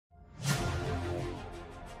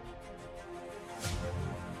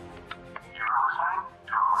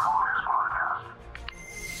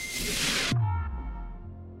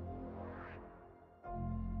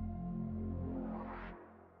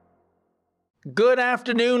Good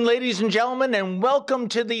afternoon, ladies and gentlemen, and welcome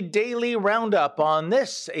to the Daily Roundup on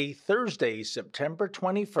this, a Thursday, September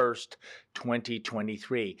 21st,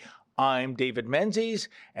 2023. I'm David Menzies,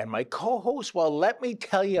 and my co-host, well, let me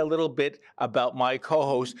tell you a little bit about my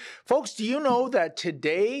co-host. Folks, do you know that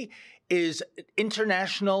today is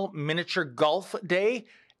International Miniature Golf Day?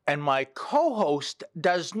 And my co-host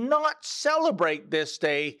does not celebrate this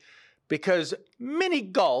day because mini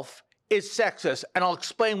golf is sexist, and I'll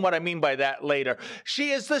explain what I mean by that later. She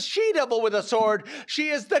is the she-devil with a sword. She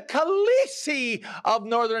is the Khaleesi of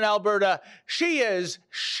Northern Alberta. She is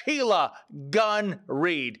Sheila Gunn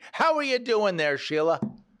Reid. How are you doing there, Sheila?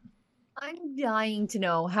 I'm dying to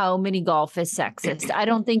know how mini golf is sexist. I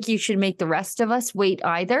don't think you should make the rest of us wait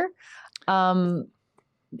either.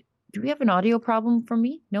 Do we have an audio problem from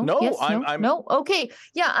me? No. No, yes, no. Okay.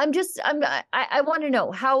 Yeah, I want to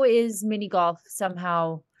know, how is mini golf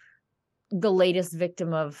somehow the latest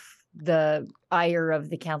victim of the ire of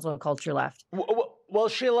the cancel culture left? Well,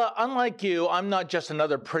 Sheila, unlike you, I'm not just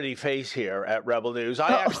another pretty face here at Rebel News.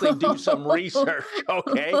 I actually do some research,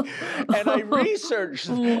 okay? And I researched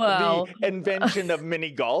the invention of mini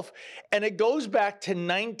golf, and it goes back to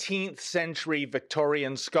 19th century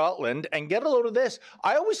Victorian Scotland. And get a load of this.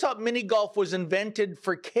 I always thought mini golf was invented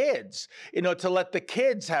for kids, to let the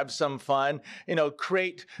kids have some fun,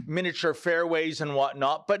 create miniature fairways and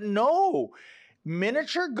whatnot. But no,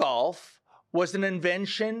 miniature golf was an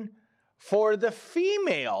invention for the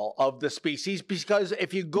female of the species, because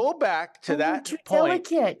if you go back to that too point...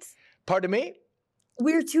 delicate. Pardon me?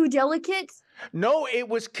 We're too delicate? No, it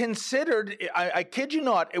was considered, I kid you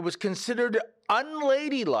not, it was considered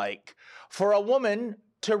unladylike for a woman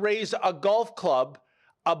to raise a golf club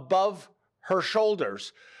above her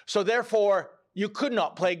shoulders. So therefore, you could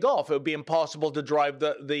not play golf. It would be impossible to drive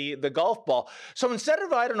the golf ball. So instead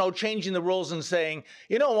of, changing the rules and saying,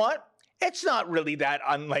 you know what? It's not really that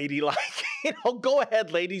unladylike. Go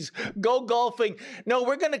ahead, ladies, go golfing. No,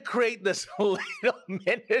 we're going to create this little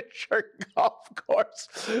miniature golf course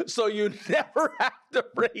so you never have to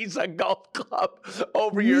raise a golf club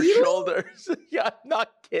over your shoulders. Yeah, I'm not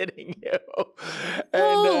kidding you.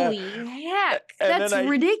 Holy heck, that's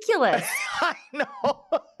ridiculous. I know.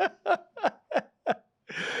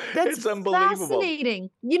 That's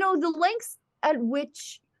fascinating. The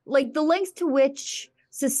lengths to which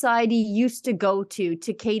society used to go to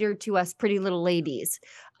cater to us pretty little ladies.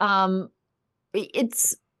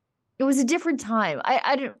 It was a different time.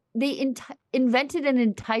 They invented an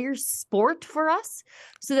entire sport for us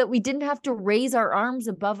so that we didn't have to raise our arms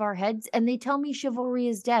above our heads. And they tell me chivalry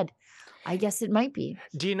is dead. I guess it might be.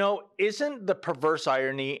 Do you know, isn't the perverse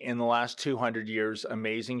irony in the last 200 years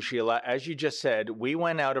amazing, Sheila? As you just said, we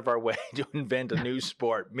went out of our way to invent a new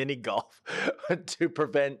sport, mini golf, to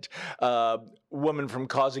prevent women from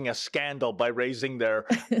causing a scandal by raising their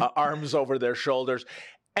arms over their shoulders.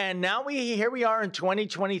 And now here we are in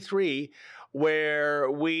 2023,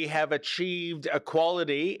 where we have achieved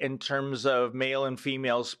equality in terms of male and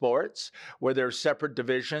female sports, where there's separate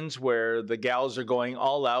divisions, where the gals are going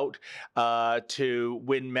all out to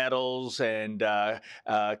win medals and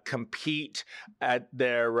compete at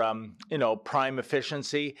their, prime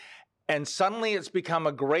efficiency. And suddenly it's become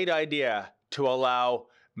a great idea to allow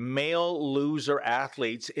male loser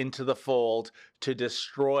athletes into the fold to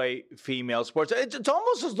destroy female sports. It's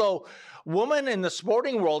almost as though women in the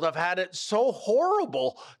sporting world have had it so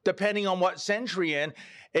horrible, depending on what century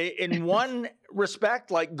in one respect,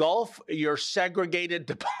 like golf, you're segregated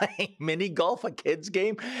to playing mini golf, a kid's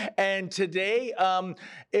game. And today,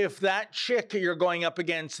 if that chick you're going up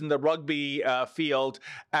against in the rugby field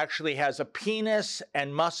actually has a penis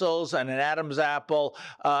and muscles and an Adam's apple,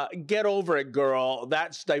 get over it, girl.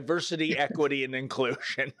 That's diversity, equity, and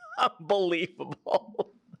inclusion.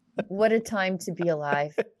 Unbelievable. What a time to be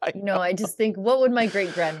alive. I just think, what would my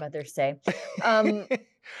great-grandmother say?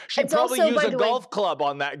 She'd probably use a golf club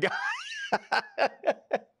on that guy.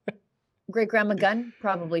 Great-grandma Gun?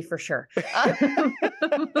 Probably, for sure.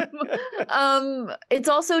 It's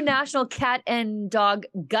also National Cat and Dog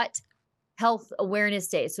Gut Health Awareness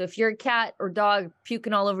Day. So if you're a cat or dog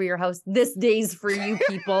puking all over your house, this day's for you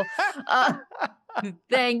people.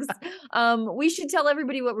 Thanks. We should tell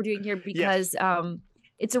everybody what we're doing here because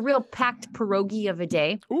it's a real packed pierogi of a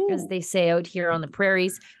day, as they say out here on the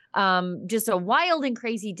prairies. Just a wild and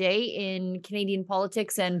crazy day in Canadian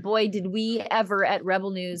politics. And boy, did we ever at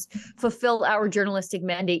Rebel News fulfill our journalistic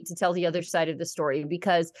mandate to tell the other side of the story,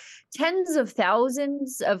 because tens of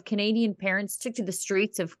thousands of Canadian parents took to the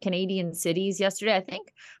streets of Canadian cities yesterday. I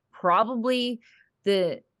think probably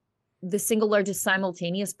the the single largest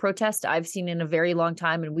simultaneous protest I've seen in a very long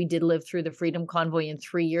time. And we did live through the Freedom Convoy in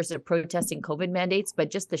 3 years of protesting COVID mandates, but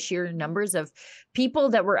just the sheer numbers of people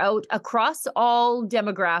that were out across all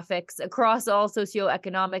demographics, across all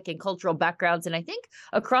socioeconomic and cultural backgrounds, and I think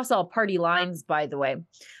across all party lines, by the way.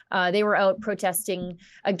 They were out protesting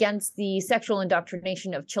against the sexual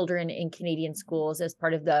indoctrination of children in Canadian schools as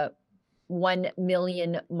part of the 1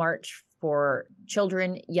 million March for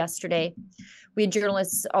Children yesterday. We had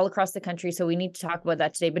journalists all across the country, so we need to talk about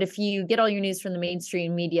that today. But if you get all your news from the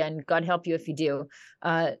mainstream media, and God help you if you do,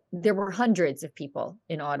 there were hundreds of people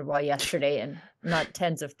in Ottawa yesterday and not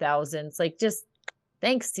tens of thousands. Like, just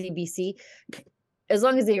thanks, CBC. As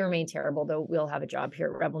long as they remain terrible, though, we'll have a job here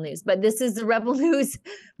at Rebel News. But this is the Rebel News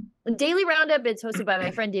Daily Roundup. It's hosted by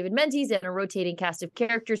my friend David Menzies and a rotating cast of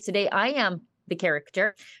characters. Today, I am the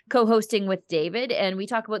character, co-hosting with David, and we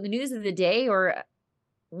talk about the news of the day, or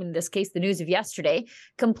in this case, the news of yesterday,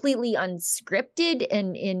 completely unscripted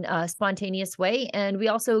and in a spontaneous way. And we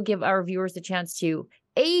also give our viewers a chance to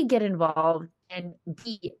A, get involved, and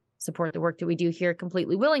B, support the work that we do here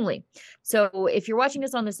completely willingly. So if you're watching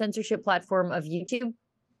us on the censorship platform of YouTube,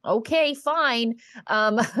 okay, fine.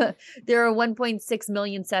 There are 1.6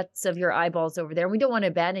 million sets of your eyeballs over there. We don't want to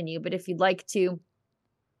abandon you, but if you'd like to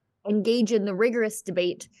engage in the rigorous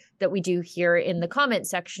debate that we do here in the comment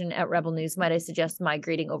section at Rebel News, might I suggest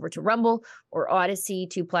migrating over to Rumble or Odyssey,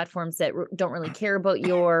 two platforms that don't really care about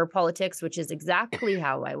your politics, which is exactly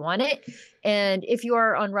how I want it. And if you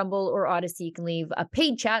are on Rumble or Odyssey, you can leave a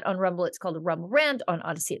paid chat. On Rumble, it's called a Rumble Rant. On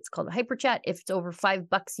Odyssey, it's called a Hyper Chat. If it's over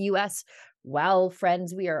 $5 US, well,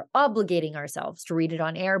 friends, we are obligating ourselves to read it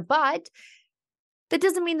on air, but that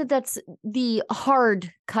doesn't mean that that's the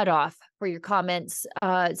hard cutoff for your comments.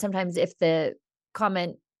 Sometimes if the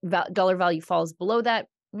comment dollar value falls below that,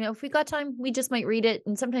 if we got time, we just might read it.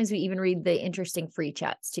 And sometimes we even read the interesting free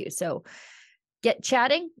chats too. So get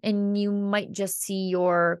chatting and you might just see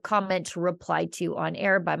your comment replied to on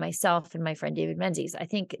air by myself and my friend David Menzies. I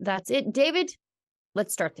think that's it. David,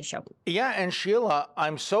 let's start the show. Yeah, and Sheila,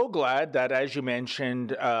 I'm so glad that, as you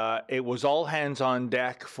mentioned, it was all hands on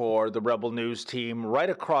deck for the Rebel News team right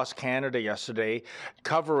across Canada yesterday,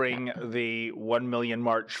 covering the 1 million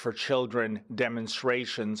March for Children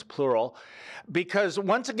demonstrations, plural, because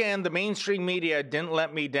once again, the mainstream media didn't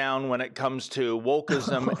let me down when it comes to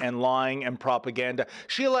wokeism and lying and propaganda.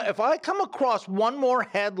 Sheila, if I come across one more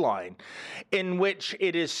headline in which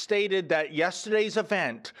it is stated that yesterday's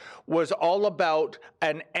event was all about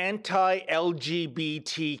an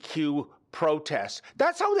anti-LGBTQ protest.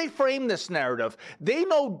 That's how they frame this narrative. They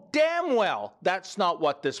know damn well that's not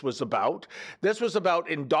what this was about. This was about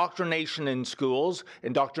indoctrination in schools,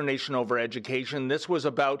 indoctrination over education. This was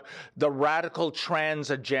about the radical trans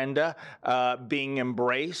agenda being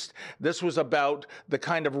embraced. This was about the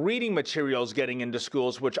kind of reading materials getting into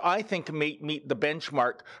schools, which I think meet the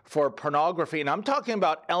benchmark for pornography. And I'm talking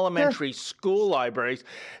about elementary school libraries.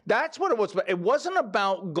 That's what it was. It wasn't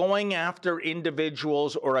about going after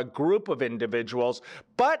individuals or a group of individuals,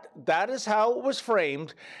 but that is how it was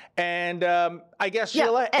framed. And I guess,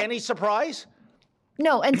 Sheila, any surprise?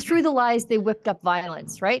 No, and through the lies, they whipped up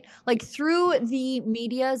violence, right? Like through the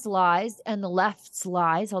media's lies and the left's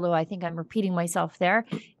lies, although I think I'm repeating myself there,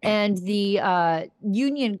 and the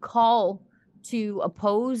union call to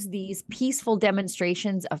oppose these peaceful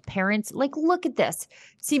demonstrations of parents. Like, look at this.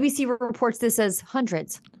 CBC reports this as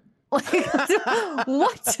hundreds. Like,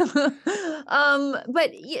 what?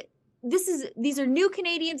 But these are new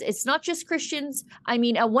Canadians. It's not just Christians. I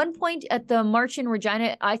mean, at one point at the march in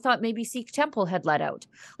Regina, I thought maybe Sikh temple had let out.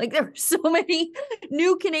 Like, there were so many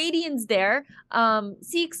new Canadians there.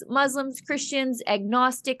 Sikhs, Muslims, Christians,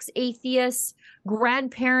 agnostics, atheists,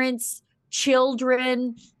 grandparents,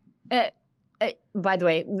 children. By the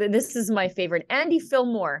way, this is my favorite. Andy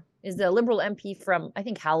Fillmore is the Liberal MP from, I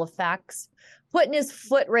think, Halifax, putting his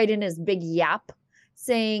foot right in his big yap,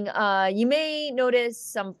 saying, you may notice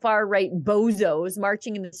some far-right bozos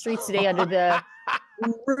marching in the streets today under the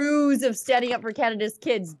ruse of standing up for Canada's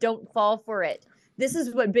kids. Don't fall for it. This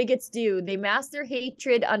is what bigots do. They mask their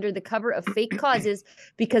hatred under the cover of fake causes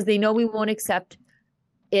because they know we won't accept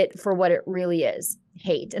it for what it really is,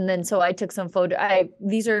 hate. And then so I took some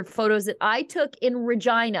these are photos that I took in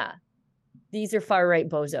Regina. These are far-right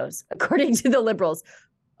bozos, according to the Liberals.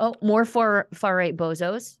 Oh, more far-right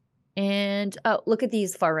bozos. And look at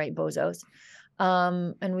these far-right bozos.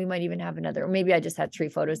 And we might even have another. Maybe I just had 3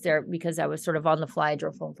 photos there because I was sort of on the fly. I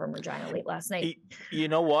drove home from Regina late last night. You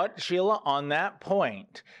know what, Sheila? On that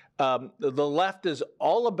point, the left is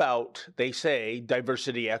all about, they say,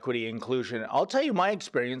 diversity, equity, inclusion. I'll tell you my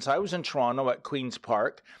experience. I was in Toronto at Queen's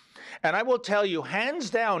Park. And I will tell you, hands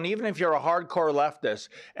down, even if you're a hardcore leftist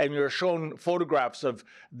and you're shown photographs of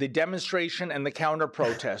the demonstration and the counter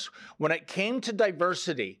protest, when it came to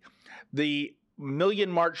diversity, the Million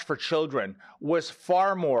March for Children was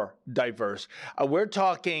far more diverse. We're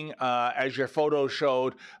talking, as your photo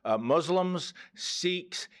showed, Muslims,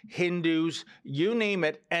 Sikhs, Hindus, you name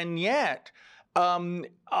it. And yet,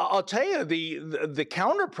 I'll tell you, the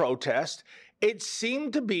counter protest, it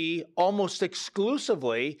seemed to be almost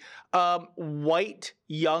exclusively white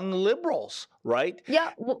young liberals, right?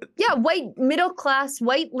 Yeah, white middle class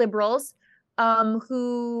white liberals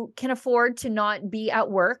who can afford to not be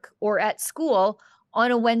at work or at school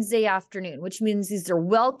on a Wednesday afternoon, which means these are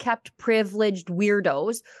well-kept, privileged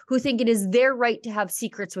weirdos who think it is their right to have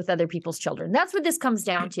secrets with other people's children. That's what this comes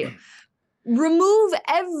down to. Remove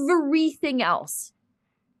everything else.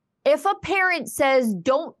 If a parent says,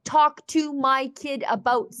 don't talk to my kid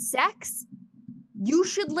about sex, you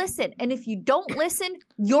should listen. And if you don't listen,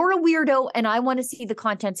 you're a weirdo and I want to see the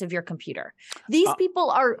contents of your computer. These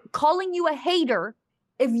people are calling you a hater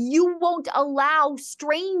if you won't allow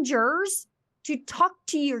strangers to talk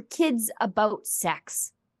to your kids about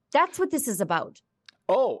sex. That's what this is about.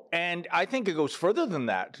 Oh, and I think it goes further than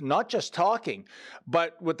that, not just talking,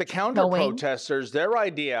 but with the counter protesters, their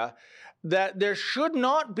idea that there should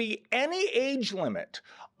not be any age limit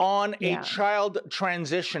on a child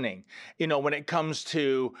transitioning, when it comes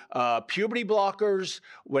to puberty blockers,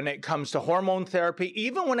 when it comes to hormone therapy,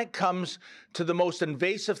 even when it comes to the most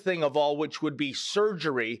invasive thing of all, which would be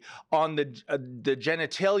surgery on the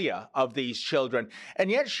genitalia of these children. And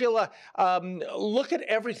yet, Sheila, look at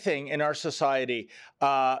everything in our society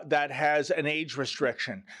that has an age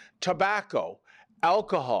restriction. Tobacco,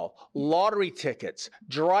 alcohol, lottery tickets,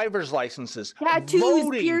 driver's licenses, tattoos,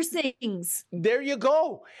 voting, piercings. There you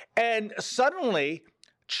go. And suddenly,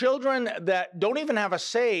 children that don't even have a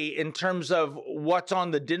say in terms of what's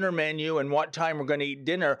on the dinner menu and what time we're going to eat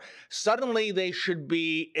dinner, suddenly they should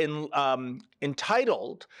be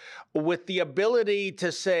entitled with the ability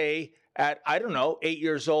to say at, 8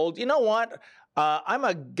 years old, you know what? I'm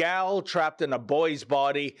a gal trapped in a boy's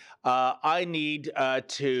body. I need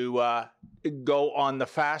to go on the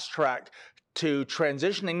fast track to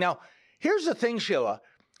transitioning. Now, here's the thing, Sheila.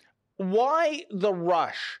 Why the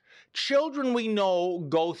rush? Children, we know,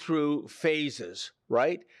 go through phases,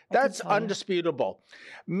 right? That's undisputable.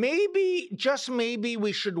 Maybe, just maybe,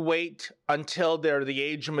 we should wait until they're the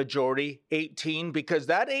age of majority, 18, because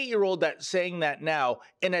that 8-year-old that's saying that now,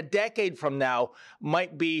 in a decade from now,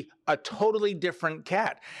 might be a totally different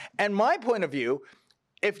cat. And my point of view,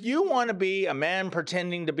 if you want to be a man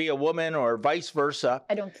pretending to be a woman or vice versa,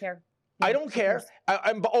 I don't care. I don't care.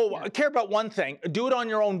 I care about one thing. Do it on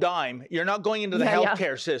your own dime. You're not going into the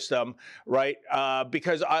healthcare system, right?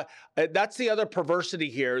 Because that's the other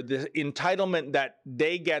perversity here, the entitlement that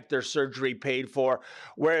they get their surgery paid for.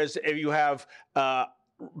 Whereas if you have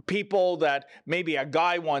people that maybe a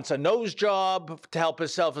guy wants a nose job to help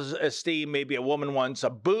his self-esteem, maybe a woman wants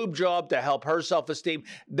a boob job to help her self-esteem,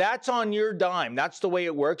 that's on your dime. That's the way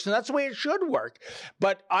it works, and that's the way it should work.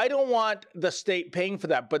 But I don't want the state paying for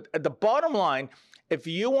that. But at the bottom line, if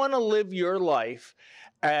you want to live your life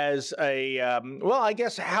as a, I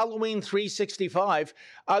guess Halloween 365,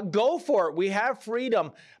 go for it. We have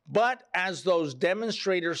freedom. But as those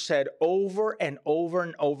demonstrators said over and over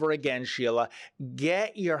and over again, Sheila,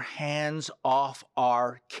 get your hands off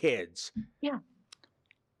our kids. Yeah.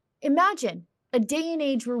 Imagine a day and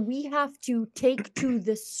age where we have to take to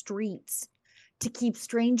the streets to keep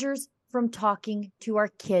strangers from talking to our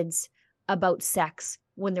kids about sex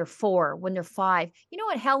when they're 4, when they're 5. You know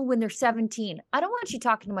what? Hell, when they're 17. I don't want you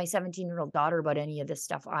talking to my 17-year-old daughter about any of this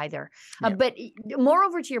stuff either. But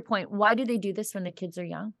moreover, to your point, why do they do this when the kids are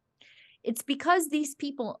young? It's because these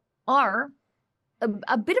people are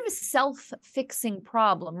a bit of a self-fixing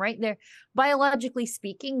problem, right? They're, biologically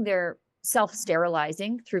speaking, they're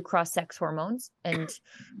self-sterilizing through cross-sex hormones and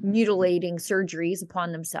mutilating surgeries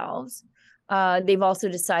upon themselves. They've also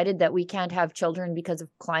decided that we can't have children because of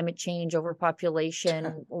climate change, overpopulation,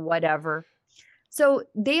 whatever. So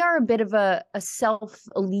they are a bit of a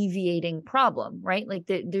self-alleviating problem, right? Like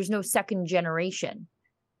there's no second generation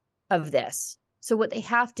of this. So what they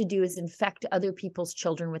have to do is infect other people's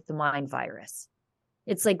children with the mind virus.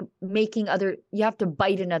 It's like you have to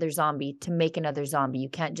bite another zombie to make another zombie. You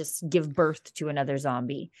can't just give birth to another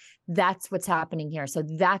zombie. That's what's happening here. So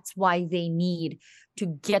that's why they need to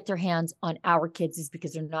get their hands on our kids, is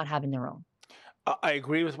because they're not having their own. I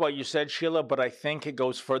agree with what you said, Sheila, but I think it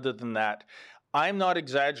goes further than that. I'm not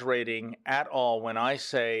exaggerating at all when I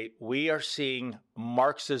say we are seeing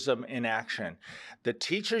Marxism in action. The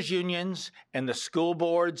teachers' unions and the school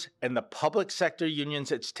boards and the public sector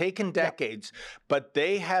unions, it's taken decades, but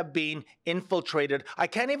they have been infiltrated. I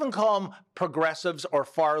can't even call them progressives or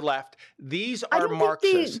far left. These are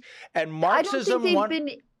Marxists. And Marxism...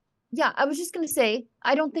 I was just going to say,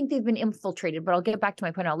 I don't think they've been infiltrated, but I'll get back to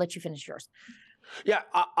my point. I'll let you finish yours. Yeah,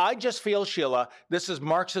 I just feel, Sheila, this is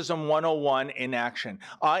Marxism 101 in action,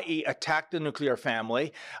 i.e. attack the nuclear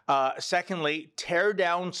family. Secondly, tear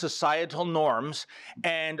down societal norms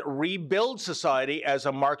and rebuild society as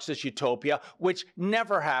a Marxist utopia, which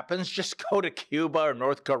never happens. Just go to Cuba or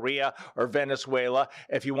North Korea or Venezuela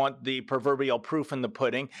if you want the proverbial proof in the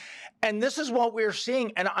pudding. And this is what we're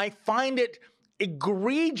seeing. And I find it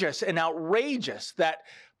egregious and outrageous that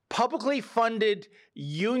publicly funded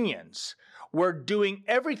unions were doing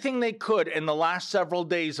everything they could in the last several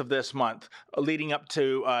days of this month, leading up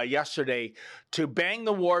to yesterday, to bang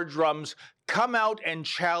the war drums, come out and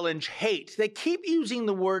challenge hate. They keep using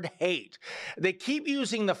the word hate. They keep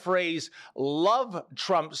using the phrase, love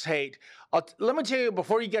trumps hate. Let me tell you,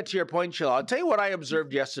 before you get to your point, Sheila, I'll tell you what I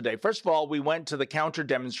observed yesterday. First of all, we went to the counter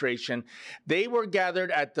demonstration. They were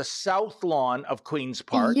gathered at the south lawn of Queen's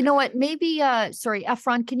Park. You know what? Maybe, sorry,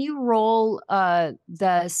 Efron, can you roll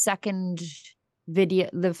the second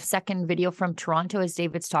video from Toronto as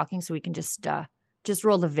David's talking, so we can just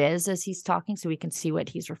roll the viz as he's talking, so we can see what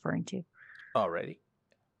he's referring to. Already?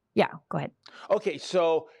 Yeah, go ahead. Okay,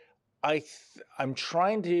 so I'm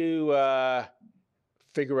trying to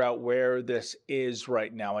figure out where this is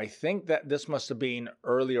right now. I think that this must have been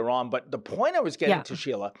earlier on, but the point I was getting to,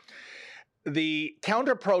 Sheila, the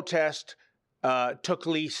counter protest took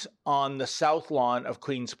place on the south lawn of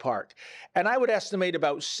Queen's Park. And I would estimate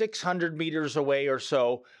about 600 meters away or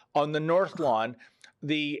so on the north lawn,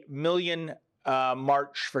 the Million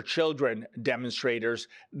March for Children demonstrators,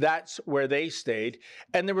 that's where they stayed.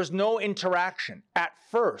 And there was no interaction at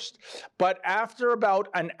first. But after about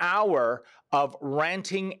an hour of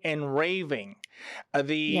ranting and raving,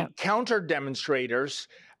 the counter demonstrators,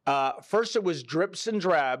 first it was drips and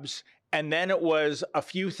drabs, and then it was a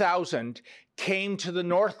few thousand, came to the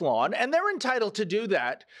north lawn, and they're entitled to do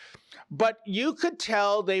that. But you could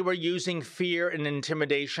tell they were using fear and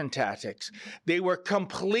intimidation tactics. They were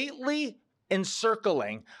completely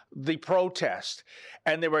encircling the protest,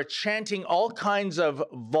 and they were chanting all kinds of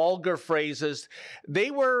vulgar phrases.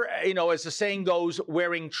 They were, as the saying goes,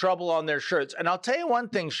 wearing trouble on their shirts. And I'll tell you one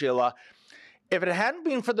thing, Sheila, if it hadn't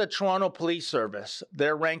been for the Toronto Police Service,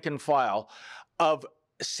 their rank and file, of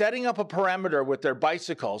setting up a perimeter with their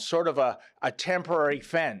bicycles, sort of a temporary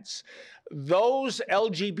fence, those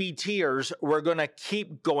LGBTers were going to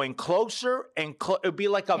keep going closer and it would be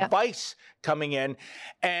like a vice coming in.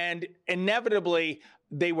 And inevitably,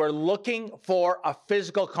 they were looking for a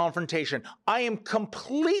physical confrontation. I am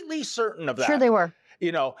completely certain of that. Sure they were.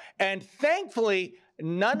 And thankfully,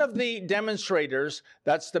 none of the demonstrators,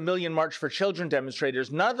 that's the Million March for Children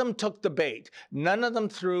demonstrators, none of them took the bait. None of them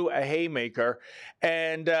threw a haymaker.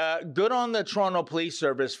 And good on the Toronto Police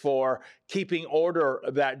Service for keeping order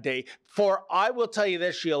that day. For I will tell you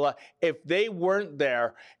this, Sheila, if they weren't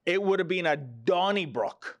there, it would have been a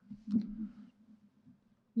Donnybrook.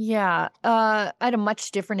 Yeah, I had a much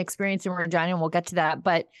different experience in Regina, and we'll get to that.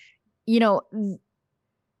 But,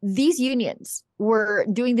 these unions were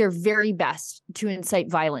doing their very best to incite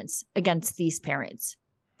violence against these parents.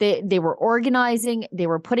 They were organizing, they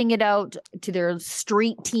were putting it out to their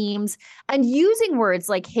street teams and using words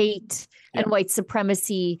like hate and white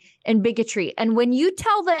supremacy and bigotry. And when you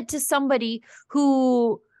tell that to somebody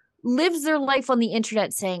who lives their life on the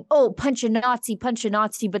internet saying, oh, punch a Nazi,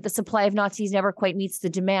 but the supply of Nazis never quite meets the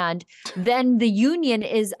demand, then the union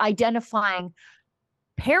is identifying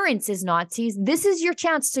parents as Nazis. This is your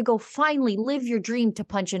chance to go finally live your dream to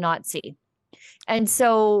punch a Nazi. And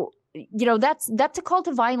so, that's a call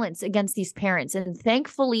to violence against these parents. And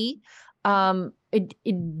thankfully, it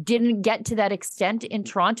didn't get to that extent in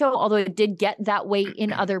Toronto, although it did get that way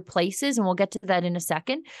in other places. And we'll get to that in a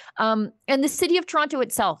second. And the city of Toronto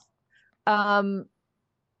itself, a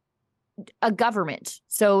government.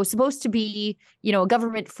 So supposed to be, a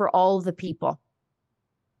government for all the people.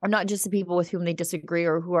 Or not just the people with whom they disagree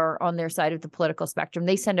or who are on their side of the political spectrum.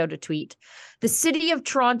 They send out a tweet. The city of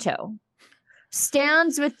Toronto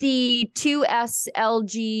stands with the 2S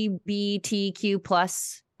LGBTQ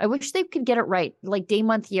plus I wish they could get it right, like day,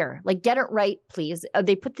 month, year. Like, get it right, please.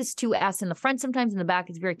 They put this 2S in the front sometimes, in the back.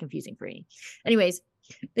 It's very confusing for me. Anyways,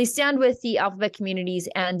 they stand with the alphabet communities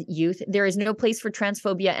and youth. There is no place for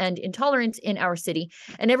transphobia and intolerance in our city,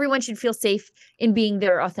 and everyone should feel safe in being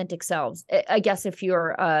their authentic selves. I guess if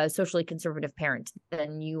you're a socially conservative parent,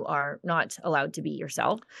 then you are not allowed to be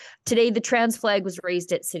yourself. Today, the trans flag was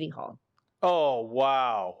raised at City Hall. Oh,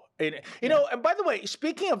 wow. And, you know, and by the way,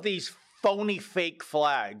 speaking of these phony fake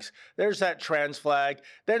flags, there's that trans flag,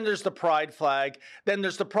 then there's the pride flag, then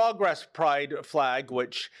there's the progress pride flag,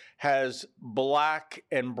 which has black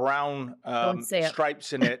and brown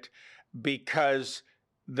stripes in it because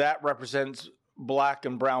that represents black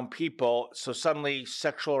and brown people. So suddenly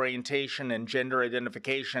sexual orientation and gender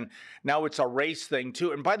identification, now it's a race thing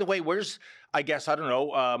too. And by the way, where's, I guess, I don't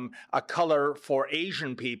know, a color for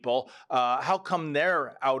Asian people? How come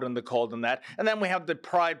they're out in the cold in that? And then we have the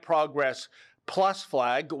Pride Progress Plus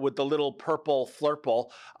flag with the little purple flurple.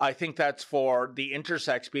 I think that's for the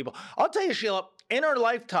intersex people. I'll tell you, Sheila, in our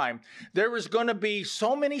lifetime, there is going to be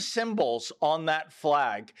so many symbols on that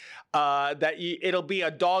flag that it'll be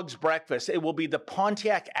a dog's breakfast. It will be the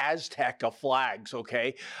Pontiac Aztec of flags,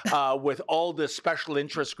 okay, with all the special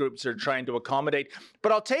interest groups they're trying to accommodate.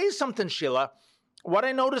 But I'll tell you something, Sheila. What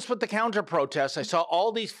I noticed with the counter-protests, I saw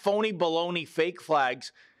all these phony baloney fake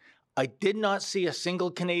flags. I did not see a single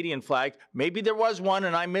Canadian flag. Maybe there was one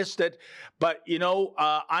and I missed it. But, you know,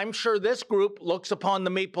 I'm sure this group looks upon the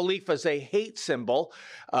maple leaf as a hate symbol.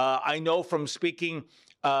 I know from speaking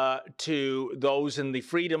to those in the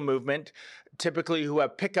freedom movement, typically who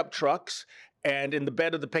have pickup trucks, and in the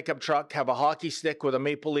bed of the pickup truck have a hockey stick with a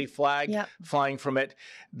maple leaf flag flying from it.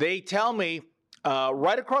 They tell me,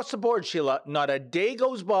 right across the board, Sheila, not a day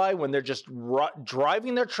goes by when they're just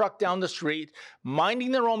driving their truck down the street,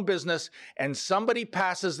 minding their own business, and somebody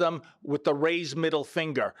passes them with the raised middle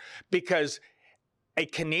finger because a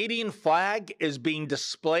Canadian flag is being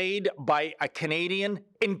displayed by a Canadian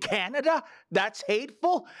in Canada? That's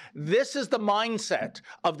hateful? This is the mindset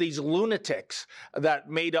of these lunatics that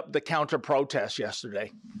made up the counter-protest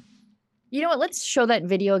yesterday. You know what? Let's show that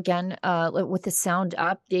video again with the sound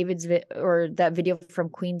up, or that video from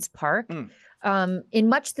Queen's Park. In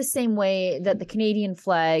much the same way that the Canadian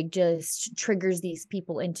flag just triggers these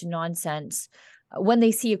people into nonsense. When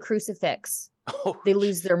they see a crucifix, they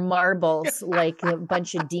lose their marbles like a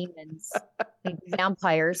bunch of demons, like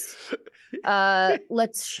vampires.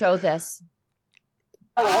 Let's show this.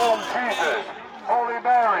 Home Jesus, Holy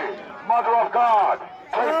Mary, Mother of God,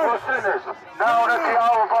 pray for sinners, now and at the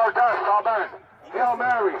hour of our death. Amen. Hail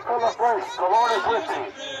Mary, full of grace, the Lord is with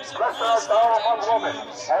thee. Blessed art thou among women,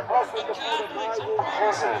 and blessed is the fruit of thy womb,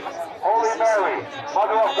 Jesus. Holy Mary,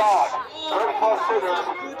 Mother of God, pray for sinners,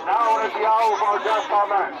 now and at the hour of our death.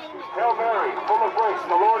 Amen. Hail Mary, full of grace,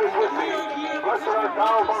 the Lord is with thee. Blessed art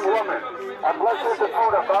thou among women, and blessed is the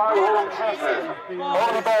fruit of thy womb, Jesus.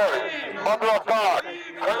 Holy Mary, Mother of God,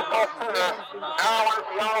 pray for sinners, now and at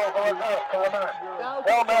the hour of our death. Amen.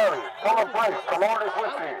 Hail Mary, full of grace, the Lord is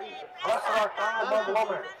with thee. Blessed art thou among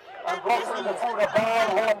women, and blessed is the fruit of thy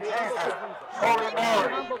womb, Jesus. Holy Mary,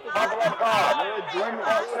 Mother of God, pray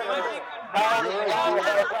for sinners, now and at the hour of our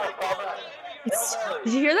death. Amen.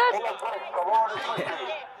 Did you hear that?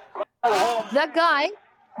 That guy,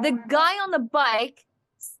 the guy on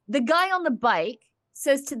the bike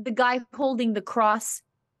says to the guy holding the cross,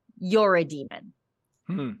 "You're a demon."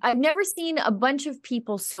 I've never seen a bunch of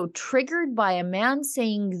people so triggered by a man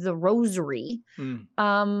saying the rosary.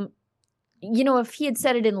 You know, if he had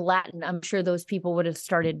said it in Latin, I'm sure those people would have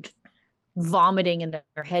started vomiting and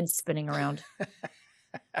their heads spinning around.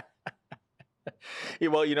 Yeah,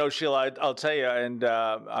 well, you know, Sheila, I'll tell you, and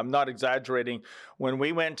I'm not exaggerating, when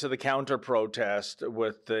we went to the counter-protest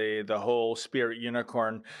with the whole Spirit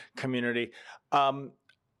Unicorn community,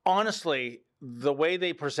 honestly, the way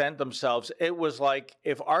they present themselves, it was like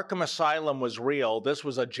if Arkham Asylum was real, this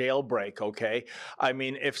was a jailbreak, okay? I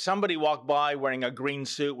mean, if somebody walked by wearing a green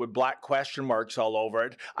suit with black question marks all over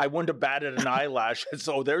it, I wouldn't have batted an eyelash.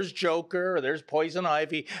 So there's Joker, there's Poison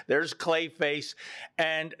Ivy, there's Clayface.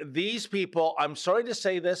 And these people, I'm sorry to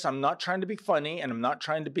say this, I'm not trying to be funny and I'm not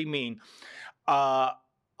trying to be mean.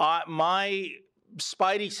 My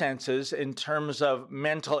spidey senses in terms of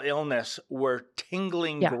mental illness were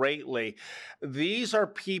tingling greatly. These are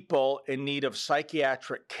people in need of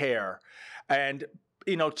psychiatric care. And,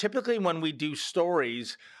 you know, typically when we do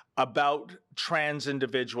stories about trans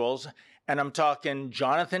individuals, and I'm talking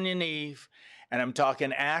Jonathan Yaniv, and I'm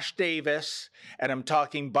talking Ash Davis, and I'm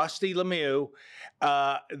talking Busty Lemieux,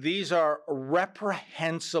 these are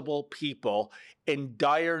reprehensible people in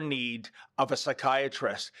dire need of a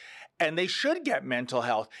psychiatrist. and they should get mental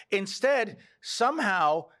health. Instead,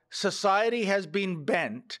 somehow society has been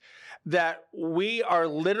bent that we are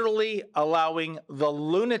literally allowing the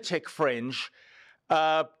lunatic fringe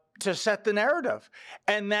to set the narrative,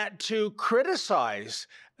 and that to criticize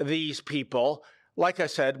these people, like I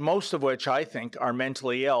said, most of which I think are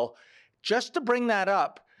mentally ill, just to bring that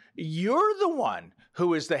up, you're the one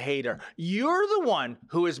who is the hater. You're the one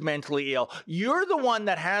who is mentally ill. You're the one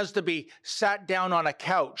that has to be sat down on a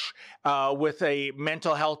couch with a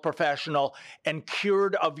mental health professional and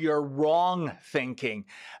cured of your wrong thinking.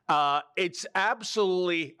 It's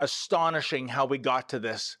absolutely astonishing how we got to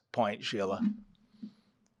this point, Sheila.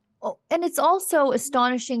 Oh, and it's also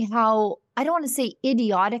astonishing how, I don't want to say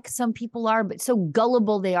idiotic some people are, but so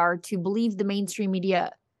gullible they are to believe the mainstream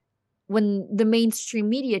media when the mainstream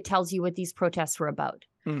media tells you what these protests were about.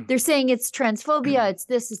 They're saying it's transphobia, it's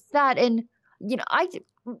this, it's that. And, you know, I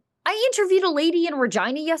interviewed a lady in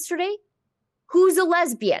Regina yesterday who's a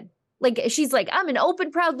lesbian. Like, she's like, I'm an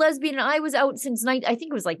open, proud lesbian, and I was out since, I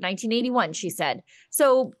think it was like 1981, she said.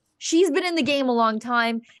 So she's been in the game a long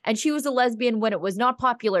time, and she was a lesbian when it was not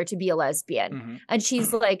popular to be a lesbian. And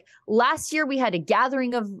she's like, last year we had a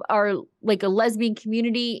gathering of our, like, a lesbian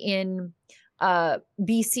community in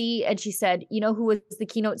BC, and she said, you know who was the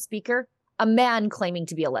keynote speaker? A man claiming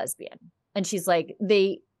to be a lesbian. And she's like,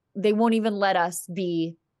 they won't even let us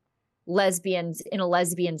be lesbians in a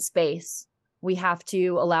lesbian space. We have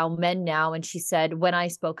to allow men now. And she said, when I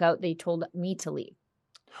spoke out, they told me to leave.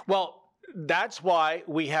 Well, that's why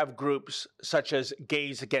we have groups such as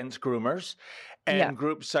Gays Against Groomers and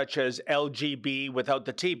groups such as LGB without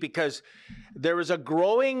the T, because there is a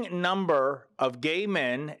growing number of gay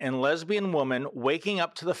men and lesbian women waking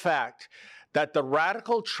up to the fact that the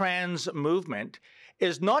radical trans movement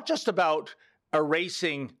is not just about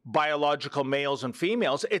erasing biological males and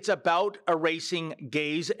females, it's about erasing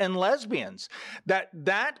gays and lesbians.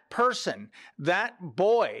 That person, that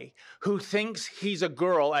boy who thinks he's a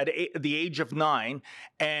girl at the age of 9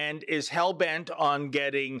 and is hell-bent on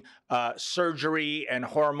getting surgery and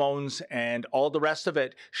hormones and all the rest of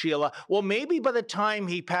it, Sheila, well, maybe by the time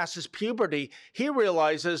he passes puberty, he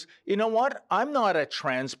realizes, you know what, I'm not a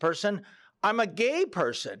trans person, I'm a gay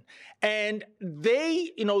person. And they,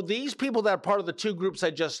 you know, these people that are part of the two groups I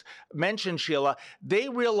just mentioned, Sheila, they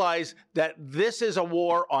realize that this is a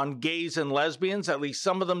war on gays and lesbians, at least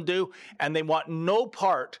some of them do, and they want no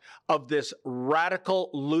part of this radical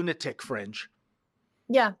lunatic fringe.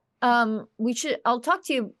 Yeah. I'll talk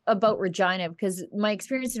to you about Regina, because my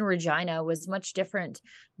experience in Regina was much different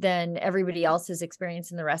than everybody else's experience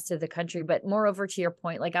in the rest of the country. But moreover, to your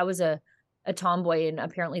point, like, I was a tomboy, and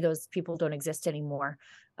apparently those people don't exist anymore.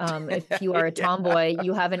 If you are a tomboy,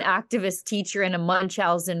 you have an activist teacher and a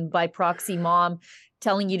Munchausen by proxy mom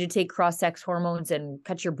telling you to take cross-sex hormones and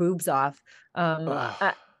cut your boobs off.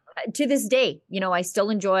 To this day, you know, I still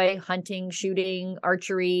enjoy hunting, shooting,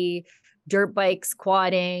 archery, dirt bikes,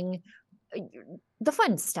 quadding, the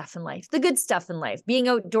fun stuff in life, the good stuff in life, being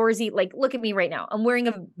outdoorsy. Like, look at me right now. I'm wearing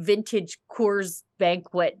a vintage Coors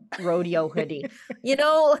Banquet rodeo hoodie, you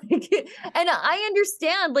know, and I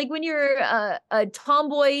understand, like, when you're a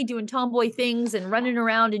tomboy doing tomboy things and running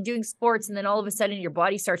around and doing sports, and then all of a sudden your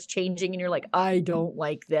body starts changing and you're like, I don't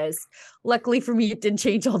like this. Luckily for me, it didn't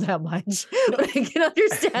change all that much, but I can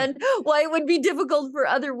understand why it would be difficult for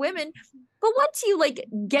other women. But once you, like,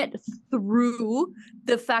 get through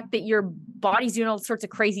the fact that your body's doing all sorts of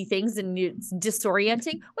crazy things and it's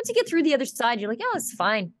disorienting, once you get through the other side, you're like, oh, it's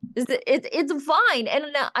fine. It's fine. And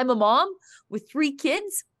I'm a mom with 3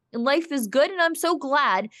 kids, and life is good. And I'm so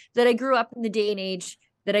glad that I grew up in the day and age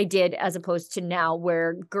that I did, as opposed to now,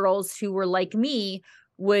 where girls who were like me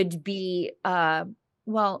would be,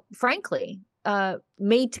 well, frankly,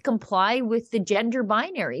 made to comply with the gender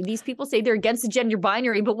binary. These people say they're against the gender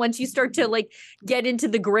binary, but once you start to, like, get into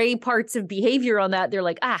the gray parts of behavior on that, they're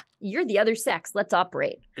like, you're the other sex, let's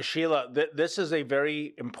operate. Sheila, this is a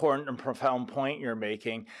very important and profound point you're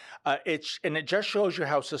making. It just shows you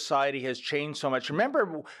how society has changed so much.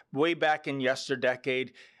 Remember way back in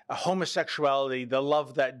yesterdecade, homosexuality, the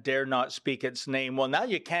love that dare not speak its name. Well, now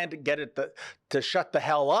you can't get it to shut the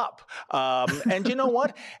hell up. And you know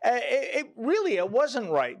what? It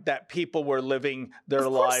wasn't right that people were living their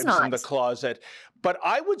lives in the closet. But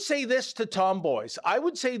I would say this to tomboys. I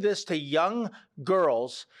would say this to young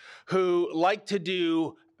girls who like to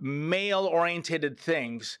do male-oriented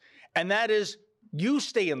things, and that is, You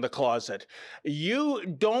stay in the closet. You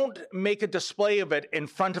don't make a display of it in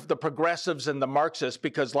front of the progressives and the Marxists,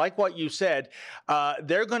 because like what you said,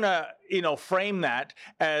 they're going to, frame that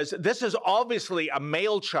as this is obviously a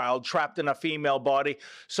male child trapped in a female body.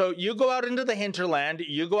 So you go out into the hinterland,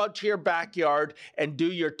 you go out to your backyard and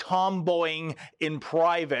do your tomboying in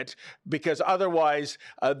private, because otherwise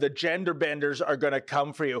the gender benders are going to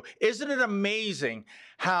come for you. Isn't it amazing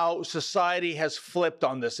how society has flipped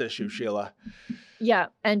on this issue, Sheila? Yeah.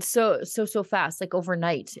 And so fast, like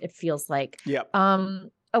overnight, it feels like. Yeah.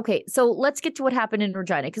 Okay. So let's get to what happened in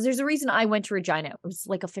Regina, because there's a reason I went to Regina. It was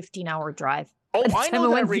like a 15-hour drive. Oh, I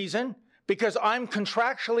know that reason, because I'm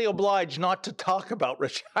contractually obliged not to talk about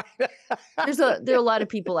Regina. There are a lot of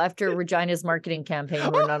people after Regina's marketing campaign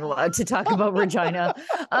who are not allowed to talk about Regina.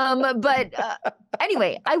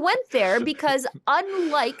 Anyway, I went there because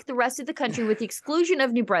unlike the rest of the country, with the exclusion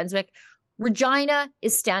of New Brunswick, Regina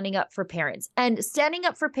is standing up for parents. And standing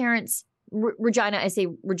up for parents, Regina, I say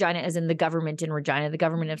Regina as in the government in Regina, the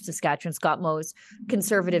government of Saskatchewan, Scott Moe's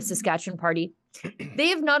Conservative Saskatchewan Party. They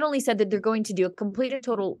have not only said that they're going to do a complete and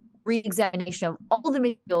total re-examination of all the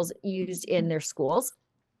materials used in their schools,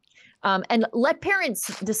 and let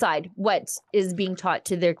parents decide what is being taught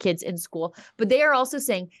to their kids in school. But they are also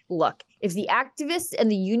saying, look, if the activists and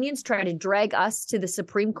the unions try to drag us to the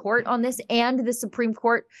Supreme Court on this, and the Supreme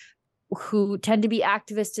Court, who tend to be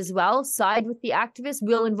activists as well, side with the activists,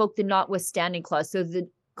 will invoke the notwithstanding clause, so the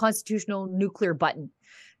constitutional nuclear button.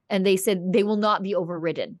 And they said they will not be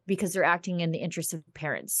overridden because they're acting in the interest of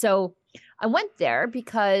parents. So I went there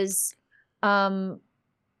because things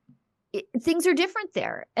are different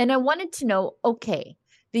there. And I wanted to know, okay,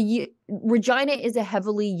 Regina is a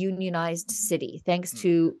heavily unionized city, thanks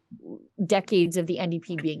to decades of the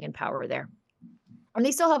NDP being in power there. And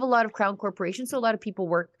they still have a lot of Crown corporations, so a lot of people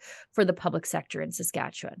work for the public sector in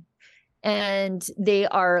Saskatchewan. And they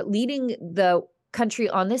are leading the country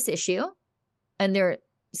on this issue, and they're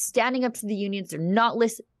standing up to the unions. They're not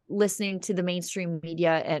listening to the mainstream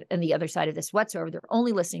media and the other side of this whatsoever. They're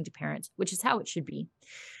only listening to parents, which is how it should be.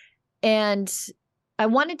 And I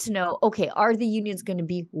wanted to know, okay, are the unions going to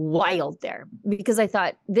be wild there? Because I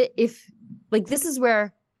thought that this is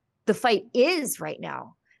where the fight is right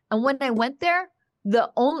now. And when I went there,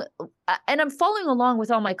 and I'm following along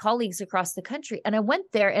with all my colleagues across the country, and I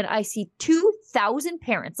went there and I see 2,000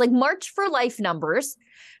 parents, like March for Life numbers,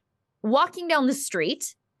 walking down the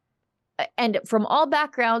street, and from all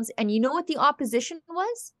backgrounds. And you know what the opposition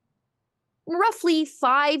was? Roughly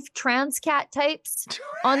 5 trans cat types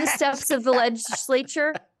on the steps of the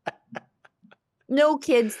legislature. No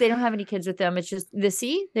kids. They don't have any kids with them. It's just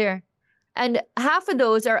there. And half of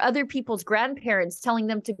those are other people's grandparents telling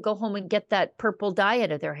them to go home and get that purple dye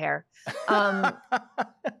out of their hair. Like,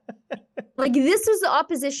 this was the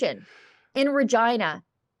opposition in Regina.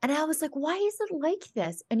 And I was like, why is it like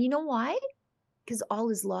this? And you know why? Because all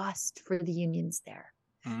is lost for the unions there.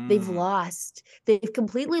 They've lost. They've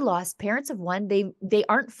completely lost. Parents have won. They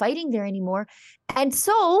aren't fighting there anymore. And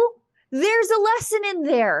so there's a lesson in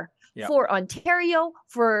there for Ontario,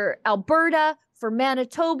 for Alberta, for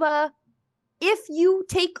Manitoba. If you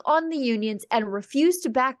take on the unions and refuse to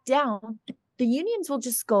back down, the unions will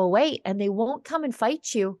just go away, and they won't come and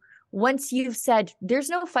fight you once you've said, there's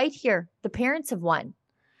no fight here. The parents have won.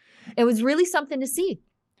 It was really something to see.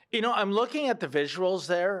 I'm looking at the visuals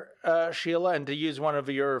there, Sheila, and to use one of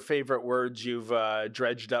your favorite words you've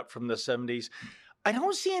dredged up from the 70s, I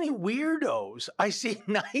don't see any weirdos. I see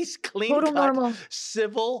nice, clean-cut,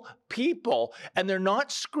 civil people, and they're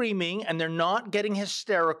not screaming, and they're not getting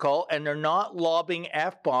hysterical, and they're not lobbing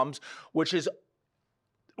F-bombs, which is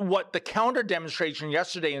what the counter demonstration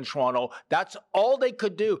yesterday in Toronto, that's all they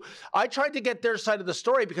could do. I tried to get their side of the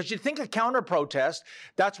story, because you'd think a counter protest,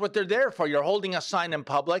 that's what they're there for. You're holding a sign in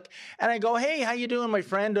public. And I go, hey, how you doing, my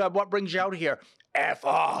friend? What brings you out here? F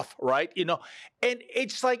off, right? And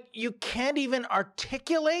it's like you can't even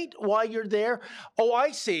articulate why you're there. Oh,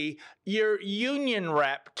 I see. Your union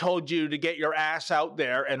rep told you to get your ass out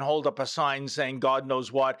there and hold up a sign saying God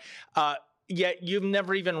knows what. Yet you've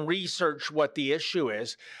never even researched what the issue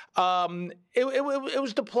is. It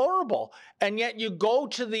was deplorable. And yet you go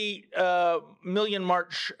to the Million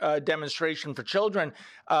March demonstration for children,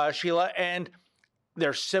 Sheila, and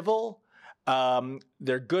they're civil,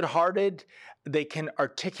 they're good-hearted, they can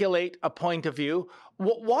articulate a point of view.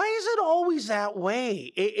 Why is it always that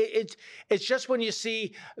way? It's just when you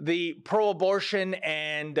see the pro-abortion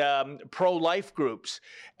and pro-life groups,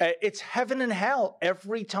 it's heaven and hell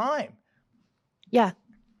every time. Yeah.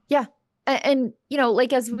 Yeah. And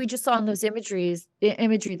like as we just saw in those imagery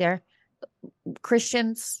there,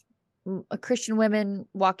 Christian women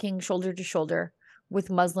walking shoulder to shoulder, with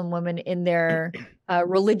Muslim women in their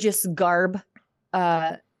religious garb,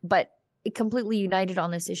 but it completely united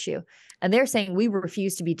on this issue. And they're saying we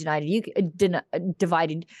refuse to be divided.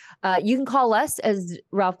 Divided. You can call us, as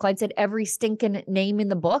Ralph Klein said, every stinking name in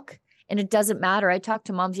the book, and it doesn't matter. I talked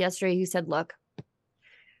to moms yesterday who said, look,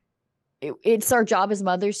 it's our job as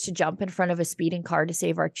mothers to jump in front of a speeding car to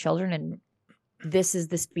save our children. And this is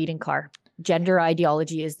the speeding car. Gender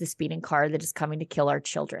ideology is the speeding car that is coming to kill our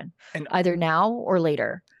children, and either now or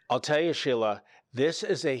later. I'll tell you, Sheila, this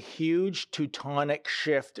is a huge tectonic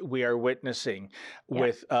shift we are witnessing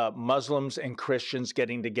with Muslims and Christians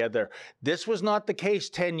getting together. This was not the case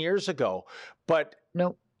 10 years ago, but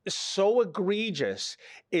nope. So egregious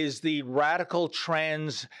is the radical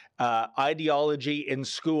trans ideology in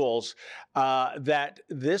schools that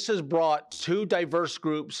this has brought two diverse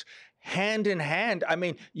groups hand in hand. I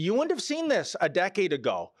mean, you wouldn't have seen this a decade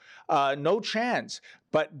ago. No chance.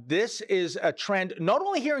 But this is a trend, not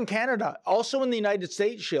only here in Canada, also in the United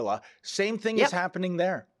States, Sheila. Same thing is happening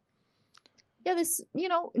there. Yeah, this,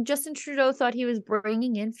 Justin Trudeau thought he was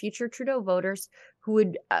bringing in future Trudeau voters who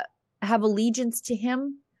would have allegiance to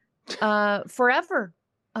him forever.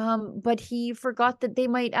 But he forgot that they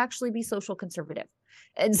might actually be social conservative.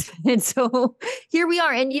 And so here we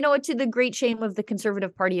are. And you know what, to the great shame of the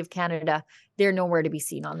Conservative Party of Canada, they're nowhere to be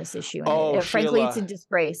seen on this issue. And frankly, it's a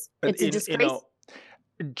disgrace. It's a disgrace.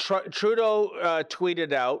 Trudeau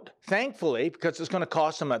tweeted out, thankfully, because it's going to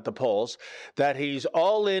cost him at the polls, that he's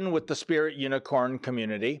all in with the Spirit Unicorn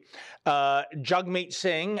community. Jagmeet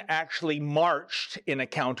Singh actually marched in a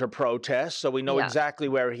counter-protest, so we know exactly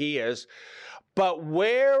where he is. But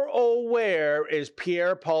where, oh, where is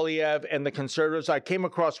Pierre Poilievre and the Conservatives? I came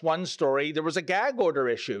across one story. There was a gag order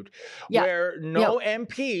issued where no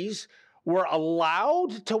MPs were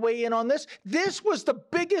allowed to weigh in on this. This was the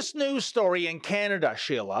biggest news story in Canada,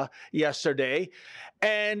 Sheila, yesterday.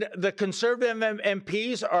 And the Conservative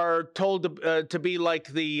MPs are told to be like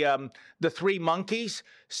the three monkeys: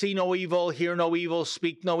 see no evil, hear no evil,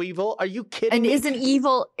 speak no evil. Are you kidding me? And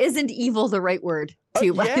isn't evil the right word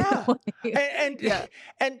too?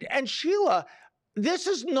 And Sheila, this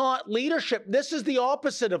is not leadership. This is the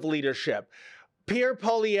opposite of leadership. Pierre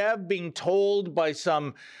Poilievre being told by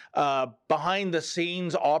some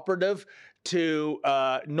behind-the-scenes operative to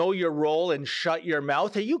know your role and shut your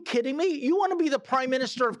mouth. Are you kidding me? You want to be the Prime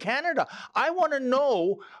Minister of Canada. I want to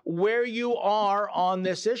know where you are on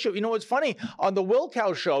this issue. You know, it's funny. On the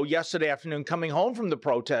Wilkow show yesterday afternoon, coming home from the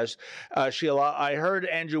protest, Sheila, I heard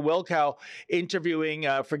Andrew Wilkow interviewing,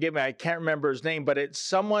 forgive me, I can't remember his name, but it's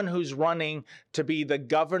someone who's running to be the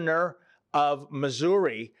governor of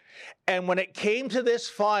Missouri. And when it came to this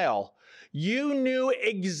file, you knew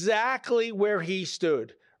exactly where he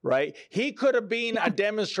stood, right? He could have been a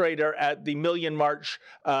demonstrator at the Million March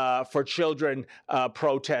for Children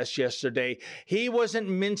protest yesterday. He wasn't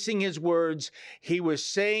mincing his words. He was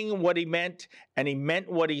saying what he meant, and he meant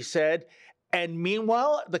what he said. And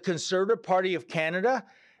meanwhile, the Conservative Party of Canada,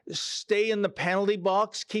 stay in the penalty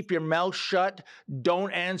box, keep your mouth shut,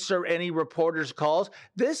 don't answer any reporters' calls.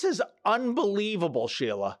 This is unbelievable,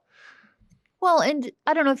 Sheila. Well, and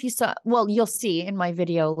I don't know if you saw, well, you'll see in my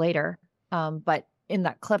video later, but in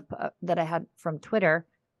that clip that I had from Twitter,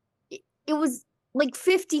 it was like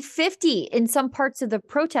 50-50 in some parts of the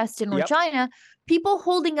protest in Regina, people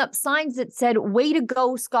holding up signs that said, way to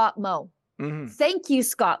go, Scott Moe. Mm-hmm. Thank you,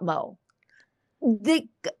 Scott Moe.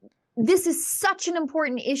 This is such an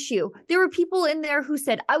important issue. There were people in there who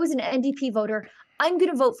said, I was an NDP voter. I'm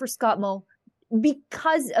going to vote for Scott Moe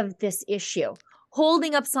because of this issue,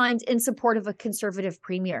 holding up signs in support of a Conservative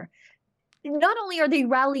premier. Not only are they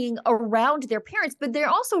rallying around their parents, but they're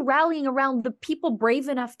also rallying around the people brave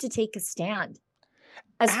enough to take a stand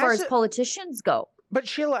as far as politicians go. But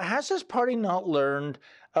Sheila, has this party not learned?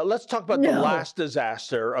 Let's talk about the last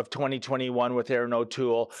disaster of 2021 with Erin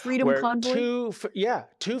O'Toole. Freedom Convoy?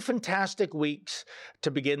 Two fantastic weeks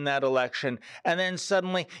to begin that election. And then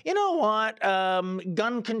suddenly, you know what?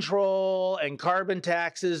 Gun control and carbon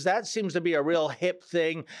taxes, that seems to be a real hip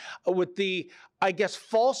thing with the, I guess,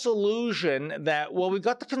 false illusion that, well, we've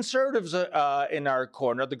got the Conservatives in our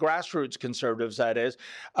corner, the grassroots Conservatives, that is.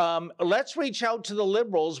 Let's reach out to the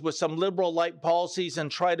Liberals with some liberal-light policies and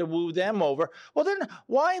try to woo them over. Well, then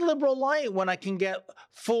why liberal-light when I can get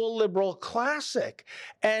full liberal classic?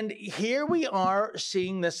 And here we are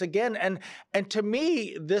seeing this again. And to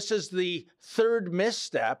me, this is the third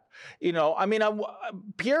misstep. You know, I mean,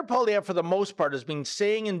 Pierre Poilievre, for the most part, has been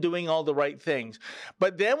saying and doing all the right things.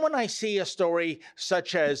 But then when I see a story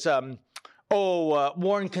such as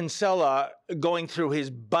Warren Kinsella going through his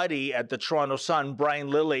buddy at the Toronto Sun, Brian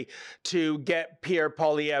Lilley, to get Pierre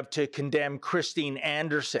Poilievre to condemn Christine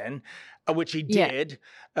Anderson, which he did,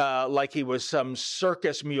 like he was some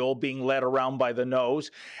circus mule being led around by the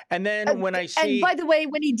nose. And then when I see... And by the way,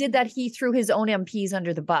 when he did that, he threw his own MPs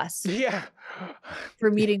under the bus. Yeah.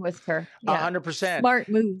 For meeting with her. 100%. Smart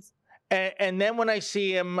moves. And then when I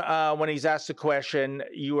see him, when he's asked the question,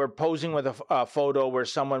 you were posing with a photo where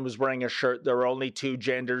someone was wearing a shirt. There were only two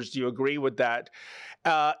genders. Do you agree with that?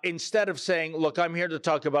 Instead of saying, look, I'm here to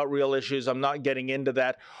talk about real issues, I'm not getting into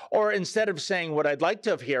that. Or instead of saying what I'd like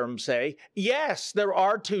to hear him say, yes, there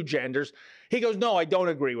are two genders, he goes, no, I don't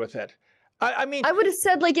agree with it. I mean, I would have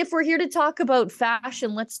said, like, if we're here to talk about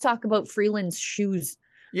fashion, let's talk about Freeland's shoes.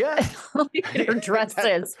 Yeah. Her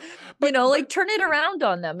dresses, like turn it around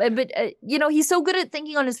on them. But, he's so good at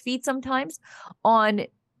thinking on his feet sometimes on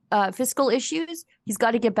fiscal issues. He's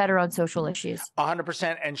got to get better on social issues.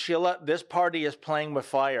 100%. And Sheila, this party is playing with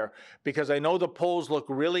fire because I know the polls look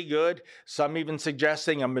really good. Some even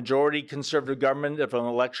suggesting a majority conservative government if an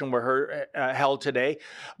election were held today.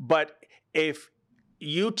 But if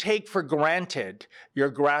you take for granted your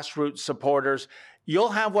grassroots supporters, you'll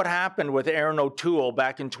have what happened with Aaron O'Toole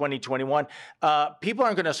back in 2021. People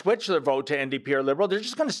aren't going to switch their vote to NDP or Liberal. They're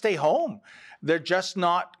just going to stay home. They're just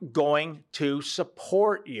not going to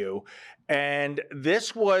support you. And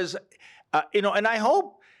this was, and I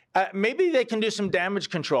hope maybe they can do some damage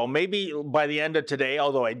control. Maybe by the end of today,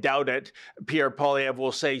 although I doubt it, Pierre Poilievre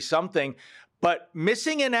will say something. But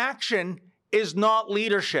missing in action is not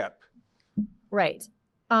leadership. Right.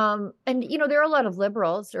 And, there are a lot of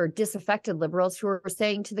liberals or disaffected liberals who are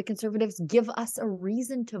saying to the Conservatives, give us a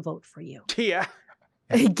reason to vote for you. Yeah.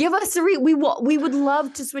 Give us a reason. We would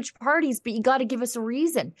love to switch parties, but you got to give us a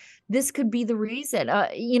reason. This could be the reason.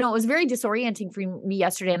 It was very disorienting for me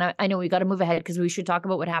yesterday. And I know we got to move ahead because we should talk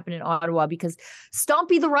about what happened in Ottawa because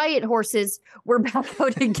Stompy the riot horses were back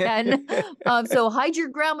out again. So hide your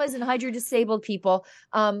grandmas and hide your disabled people.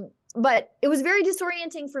 But it was very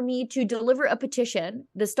disorienting for me to deliver a petition,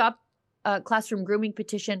 the Stop Classroom Grooming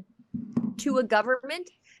petition, to a government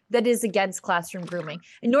that is against classroom grooming.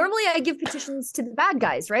 And normally I give petitions to the bad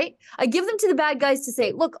guys, right? I give them to the bad guys to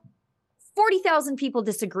say, look, 40,000 people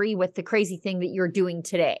disagree with the crazy thing that you're doing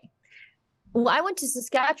today. Well, I went to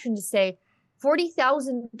Saskatchewan to say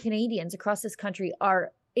 40,000 Canadians across this country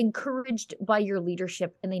are encouraged by your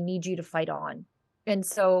leadership and they need you to fight on. And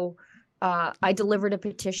so I delivered a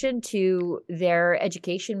petition to their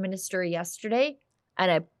education minister yesterday,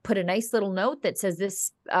 and I put a nice little note that says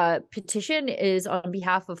this petition is on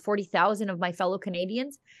behalf of 40,000 of my fellow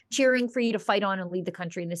Canadians cheering for you to fight on and lead the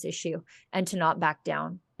country in this issue and to not back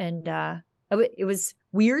down. And it was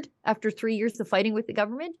weird after 3 years of fighting with the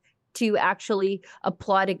government to actually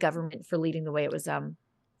applaud a government for leading the way it was.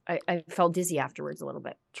 I felt dizzy afterwards a little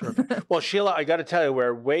bit. Terrific. Well, Sheila, I got to tell you,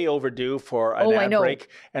 we're way overdue for an ad break.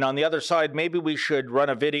 And on the other side, maybe we should run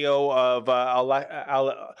a video of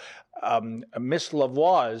Miss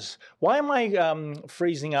Lavoie's. Why am I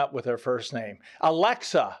freezing up with her first name?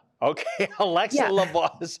 Alexa. Okay, Alexa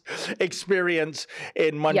Lavoie's experience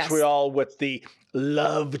in Montreal with the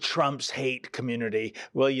Love Trumps Hate community.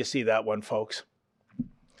 Will you see that one, folks?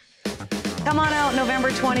 Come on out November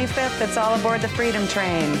 25th. It's all aboard the Freedom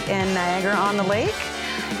Train in Niagara-on-the-Lake.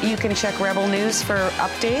 You can check Rebel News for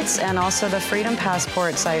updates and also the Freedom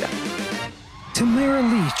Passport site. Tamara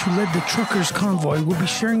Leach, who led the Truckers Convoy, will be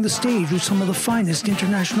sharing the stage with some of the finest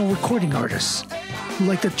international recording artists,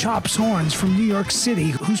 like the Chops Horns from New York City,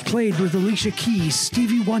 who's played with Alicia Keys,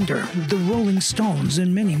 Stevie Wonder, the Rolling Stones,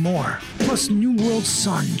 and many more. Plus New World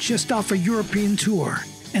Sun, just off a European tour,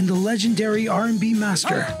 and the legendary R&B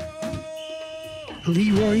master,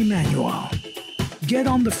 Leroy Emanuel. Get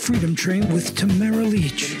on the Freedom Train with Tamara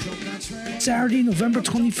Leach. Saturday, November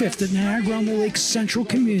 25th at Niagara-on-the-Lake Central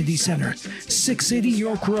Community Center, 680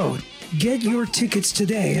 York Road. Get your tickets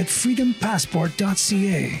today at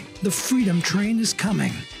freedompassport.ca. The Freedom Train is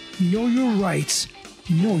coming. Know your rights.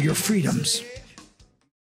 Know your freedoms.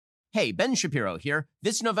 Hey, Ben Shapiro here.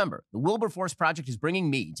 This November, the Wilberforce Project is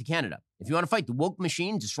bringing me to Canada. If you want to fight the woke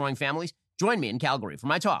machine destroying families, join me in Calgary for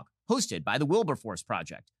my talk, hosted by the Wilberforce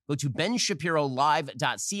Project. Go to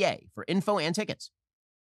benshapirolive.ca for info and tickets.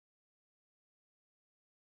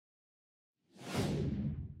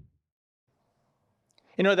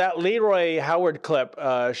 You know, that Leroy Howard clip,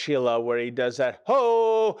 Sheila, where he does that,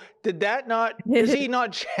 oh, did that not, is he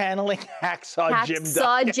not channeling Hacksaw Jim Duggan?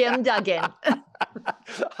 Hacksaw Jim Duggan.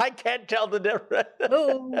 I can't tell the difference.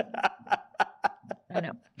 Oh. I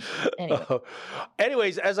know. Anyway.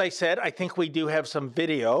 Anyways, as I said, I think we do have some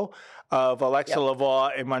video of Alexa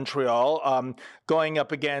Lavoie in Montreal, going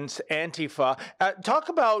up against Antifa. Talk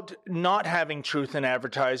about not having truth in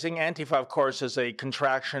advertising. Antifa, of course, is a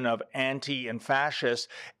contraction of anti and fascist.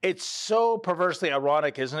 It's so perversely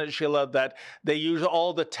ironic, isn't it, Sheila, that they use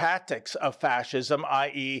all the tactics of fascism,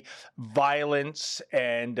 i.e. violence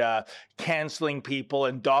and canceling people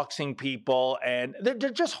and doxing people. And they're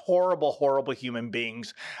just horrible, horrible human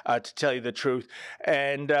beings, to tell you the truth.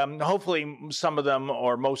 And hopefully some of them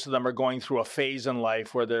or most of them are going through a phase in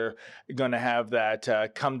life where they're going to have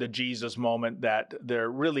that come to Jesus moment, that they're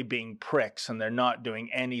really being pricks and they're not doing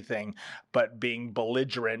anything but being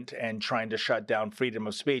belligerent and trying to shut down freedom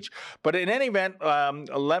of speech. But in any event,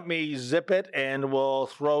 let me zip it and we'll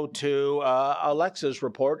throw to Alexa's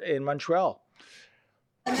report in Montreal.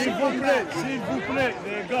 S'il vous plaît, les gars, s'il vous plaît.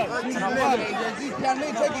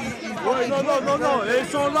 Ouais, non, ils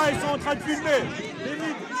sont là, ils sont en train de filmer.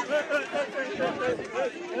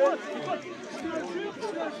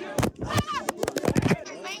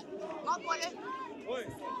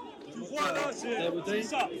 Tu vois là,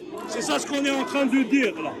 c'est ça ce qu'on est en train de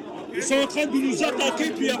dire là. Ils sont en train de nous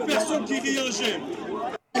attaquer, puis il n'y a personne qui réagit.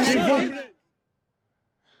 S'il vous plaît.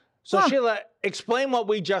 So Sheila, explain what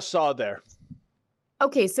we just saw there.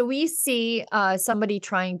 Okay, so we see somebody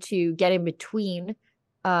trying to get in between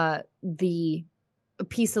the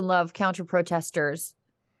peace and love counter-protesters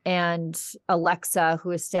and Alexa, who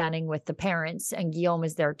is standing with the parents, and Guillaume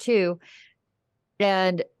is there too.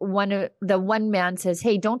 And the one man says,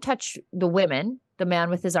 "Hey, don't touch the women." The man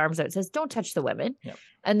with his arms out says, "Don't touch the women." Yep.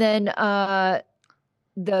 And then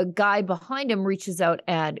the guy behind him reaches out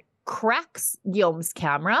and cracks Guillaume's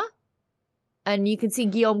camera. And you can see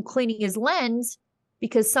Guillaume cleaning his lens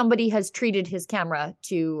because somebody has treated his camera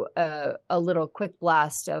to a little quick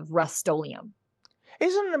blast of Rust-Oleum.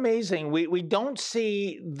 Isn't it amazing? We don't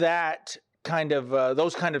see that kind of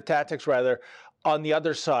those kind of tactics, rather, on the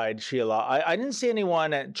other side, Sheila. I didn't see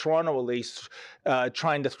anyone at Toronto, at least,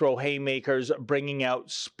 trying to throw haymakers, bringing out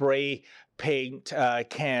spray paint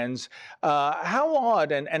cans. How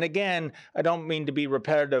odd. And again, I don't mean to be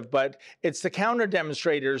repetitive, but it's the counter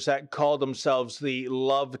demonstrators that call themselves the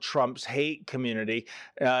Love Trumps Hate community.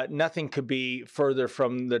 Nothing could be further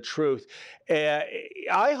from the truth.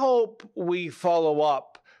 I hope we follow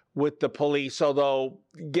up with the police, although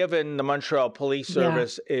given the Montreal Police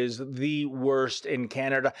Service is the worst in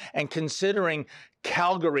Canada, and considering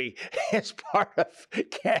Calgary is part of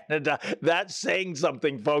Canada, that's saying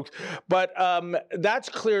something, folks. But that's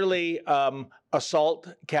clearly assault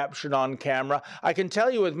captured on camera. I can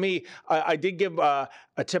tell you with me, I did give a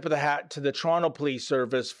tip of the hat to the Toronto Police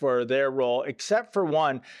Service for their role, except for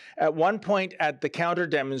one. At one point at the counter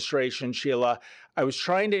demonstration, Sheila, I was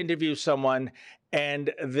trying to interview someone,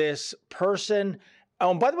 and this person,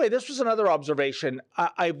 oh, and by the way, this was another observation.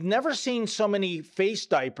 I've never seen so many face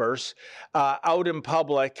diapers out in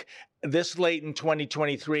public this late in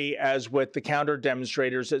 2023 as with the counter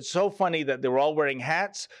demonstrators. It's so funny that they were all wearing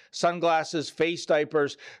hats, sunglasses, face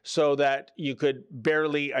diapers, so that you could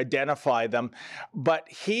barely identify them. But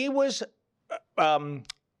he was, putting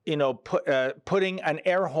an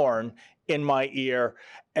air horn in my ear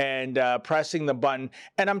and pressing the button.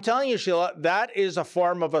 And I'm telling you, Sheila, that is a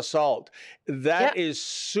form of assault. That is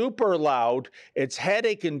super loud. It's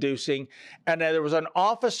headache inducing. And there was an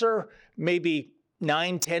officer maybe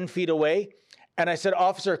 9-10 feet away. And I said,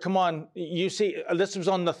 "Officer, come on. You see, this was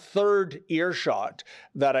on the third earshot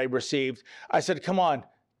that I received." I said, "Come on,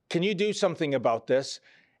 can you do something about this?"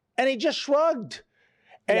 And he just shrugged.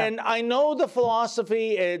 And I know the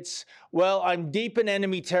philosophy, it's, well, I'm deep in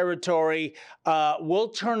enemy territory. We'll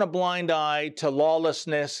turn a blind eye to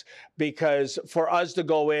lawlessness because for us to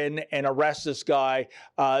go in and arrest this guy,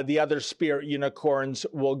 the other spirit unicorns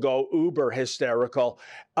will go uber hysterical.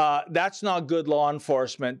 That's not good law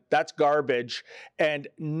enforcement. That's garbage. And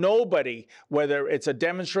nobody, whether it's a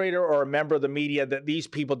demonstrator or a member of the media that these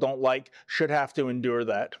people don't like, should have to endure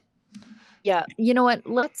that. Yeah. You know what?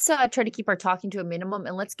 Let's try to keep our talking to a minimum,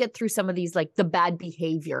 and let's get through some of these, like the bad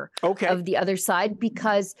behavior of the other side.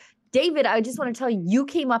 Because David, I just want to tell you, you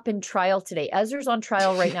came up in trial today. Ezra's on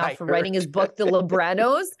trial right now for writing his book, The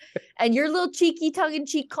Libranos. And your little cheeky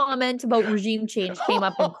tongue-in-cheek comment about regime change came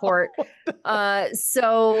up in court.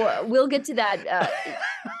 So we'll get to that.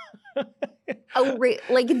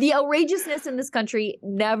 Like the outrageousness in this country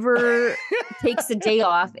never takes a day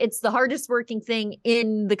off. It's the hardest working thing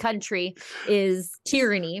in the country is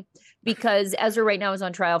tyranny, because Ezra right now is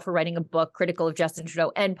on trial for writing a book critical of Justin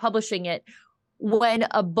Trudeau and publishing it when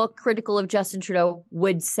a book critical of Justin Trudeau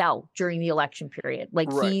would sell during the election period.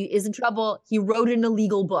 Like he is in trouble. He wrote an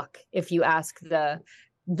illegal book, if you ask the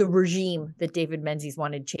the regime that David Menzies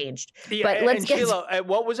wanted changed. Yeah, but let's and get Sheila,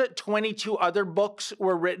 what was it? 22 other books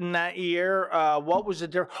were written that year. What was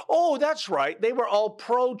it? Oh, that's right. They were all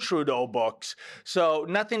pro-Trudeau books. So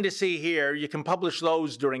nothing to see here. You can publish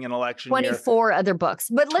those during an election 24 year. other books.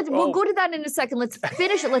 But we'll go to that in a second. Let's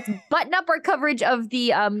finish it. Let's button up our coverage of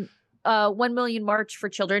the 1 million March for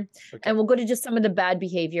Children. Okay. And we'll go to just some of the bad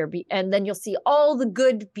behavior. And then you'll see all the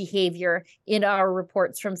good behavior in our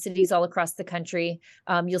reports from cities all across the country.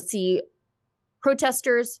 You'll see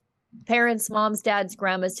protesters, parents, moms, dads,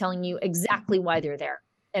 grandmas telling you exactly why they're there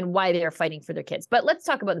and why they're fighting for their kids. But let's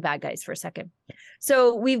talk about the bad guys for a second.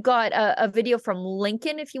 So we've got a video from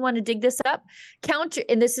Lincoln, if you want to dig this up.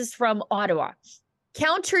 And this is from Ottawa.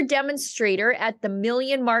 Counter demonstrator at the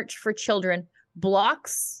Million March for Children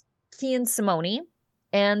blocks Kean Simone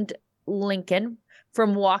and Lincoln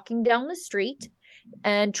from walking down the street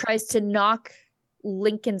and tries to knock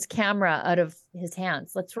Lincoln's camera out of his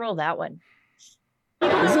hands. Let's roll that one.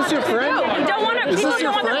 Is this your friend? No, you don't want to. People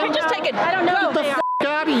don't want their pictures taken. I don't know. Get the f***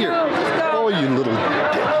 out of here. Oh, you little...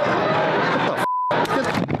 What the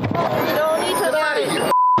f***? You don't need to worry. You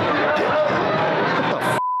don't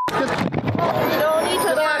need to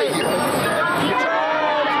worry.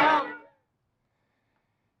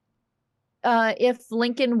 If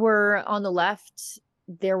Lincoln were on the left,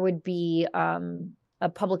 there would be a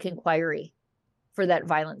public inquiry for that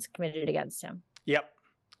violence committed against him. Yep.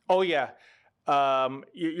 Oh, yeah.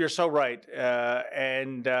 You're so right.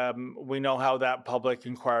 And we know how that public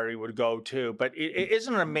inquiry would go, too. But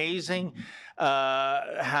isn't it amazing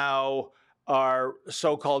how our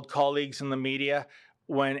so-called colleagues in the media,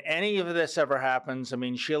 when any of this ever happens, I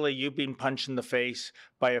mean, Sheila, you've been punched in the face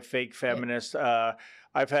by a fake feminist.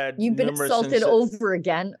 I've had You've been assaulted over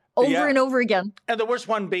again, and over again. And the worst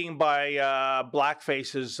one being by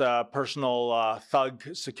Blackface's personal thug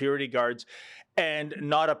security guards. And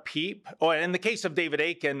not a peep. Oh, and in the case of David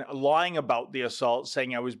Akin, lying about the assault,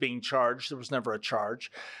 saying I was being charged. There was never a charge.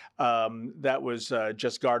 That was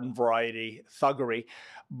just garden variety thuggery.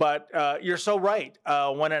 But you're so right.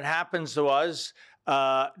 When it happens to us,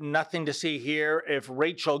 nothing to see here. If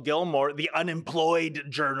Rachel Gilmore, the unemployed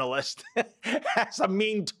journalist, has a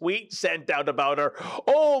mean tweet sent out about her,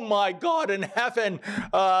 oh my God in heaven,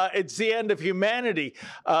 it's the end of humanity.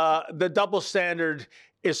 The double standard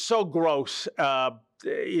is so gross. I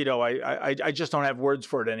just don't have words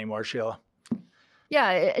for it anymore, Sheila.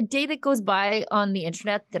 Yeah, a day that goes by on the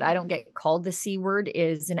internet that I don't get called the C word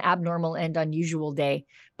is an abnormal and unusual day.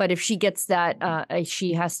 But if she gets that,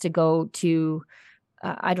 she has to go to,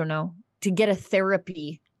 to get a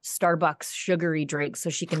therapy Starbucks sugary drink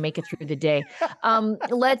so she can make it through the day.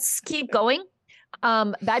 Let's keep going.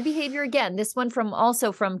 Bad behavior again. This one from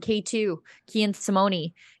K2, Kean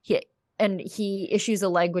Simone. He issues a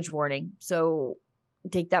language warning. So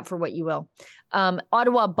take that for what you will.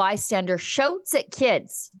 Ottawa bystander shouts at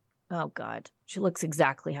kids. Oh, God. She looks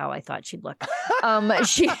exactly how I thought she'd look.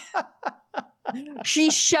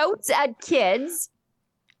 She shouts at kids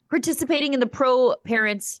participating in the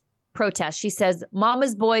pro-parents protest. She says,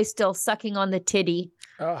 Mama's boy still sucking on the titty.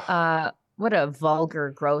 What a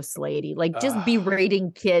vulgar, gross lady. Like, just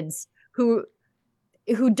berating kids who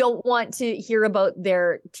don't want to hear about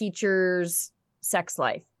their teacher's sex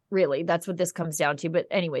life. Really, that's what this comes down to. But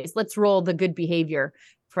anyways, let's roll the good behavior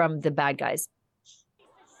from the bad guys.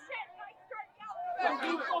 No.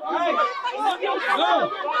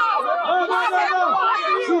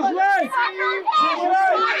 She's right. She's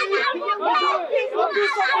right.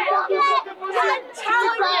 I'm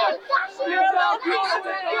telling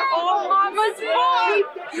you, oh, Mama's boy,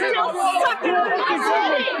 still sucking on the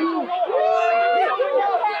city.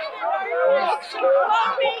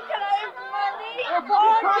 Mommy, can I have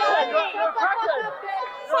money?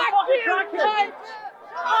 Fuck you, cunt.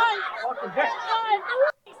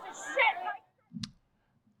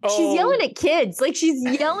 She's yelling at kids. Like, she's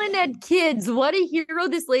yelling at kids. What a hero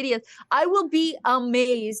this lady is. I will be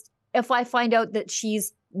amazed if I find out that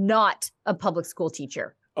she's not a public school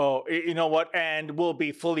teacher. Oh, you know what? And will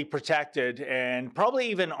be fully protected and probably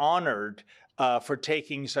even honored for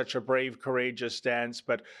taking such a brave, courageous stance.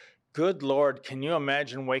 But good Lord, can you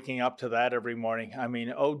imagine waking up to that every morning? I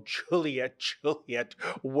mean, oh, Juliet,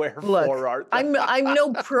 wherefore art thou? I'm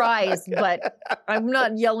no prize, but I'm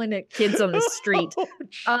not yelling at kids on the street.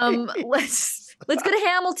 Let's go to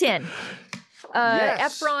Hamilton.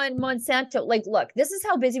 Yes. Efron Monsanto. Like, look, this is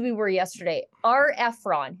how busy we were yesterday. Our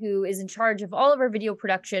Efron, who is in charge of all of our video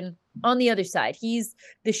production on the other side, he's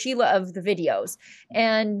the Sheila of the videos.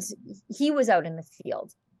 And he was out in the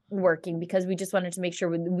field working because we just wanted to make sure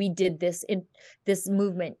we did this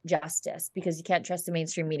movement justice, because you can't trust the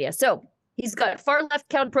mainstream media. So He's got far left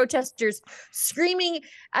counter protesters screaming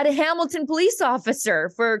at a Hamilton police officer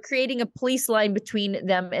for creating a police line between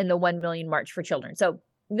them and the 1 million March for Children. So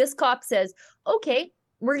this cop says, okay,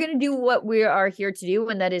 we're going to do what we are here to do,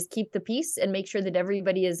 and that is keep the peace and make sure that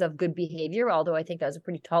everybody is of good behavior. Although I think that was a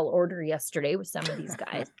pretty tall order yesterday with some of these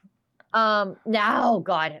guys. Now,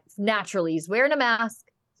 God, naturally, he's wearing a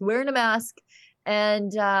mask.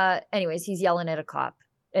 And anyways, he's yelling at a cop.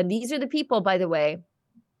 And these are the people, by the way,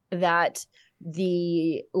 that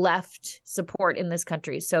the left support in this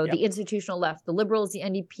country. So the institutional left, the Liberals, the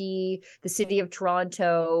NDP, the City of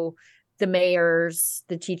Toronto, the mayors,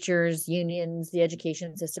 the teachers, unions, the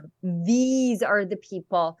education system. These are the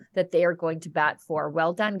people that they are going to bat for.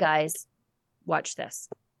 Well done, guys. Watch this.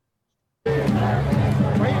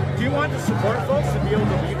 Right? Do you want the support folks to be able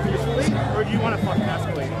to leave peacefully, or do you want to fucking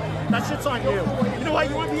escalate? That shit's on you. You know what?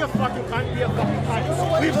 You want to be a fucking cunt? Be a fucking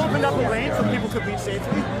cunt. We've opened up a lane so people could leave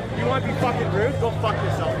safely. You want to be fucking rude? Go fuck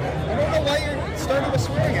yourself. I don't know why you're starting to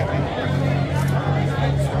swearing at me.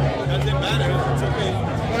 Doesn't matter. It's okay.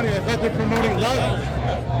 It's funny. I thought they're promoting love.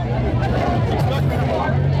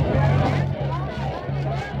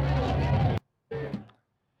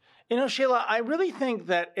 You know, Sheila, I really think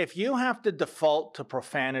that if you have to default to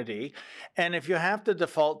profanity and if you have to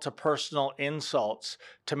default to personal insults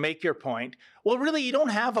to make your point, well, really, you don't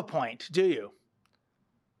have a point, do you?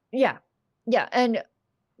 Yeah. And,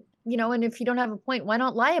 you know, and if you don't have a point, why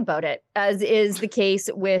not lie about it, as is the case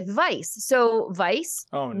with Vice. So Vice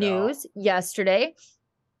News yesterday,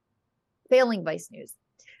 failing Vice News.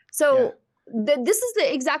 So this is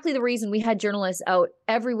exactly the reason we had journalists out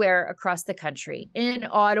everywhere across the country, in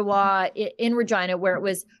Ottawa, in Regina, where it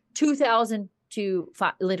was 2,000 to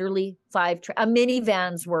literally a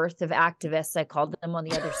minivan's worth of activists, I called them, on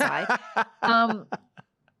the other side.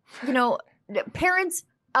 You know, parents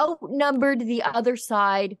outnumbered the other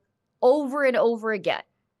side over and over again.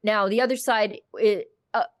 Now, the other side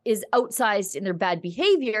is outsized in their bad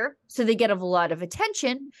behavior, so they get a lot of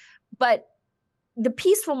attention, but the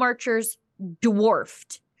peaceful marchers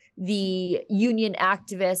dwarfed the union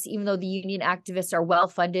activists, even though the union activists are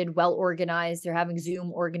well-funded, well-organized. They're having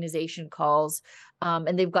Zoom organization calls,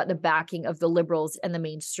 and they've got the backing of the Liberals and the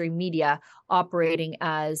mainstream media operating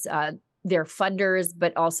as their funders,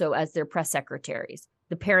 but also as their press secretaries.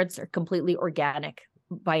 The parents are completely organic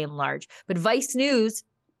by and large. But Vice News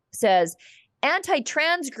says,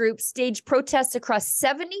 anti-trans groups staged protests across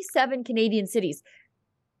 77 Canadian cities.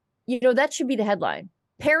 You know, that should be the headline.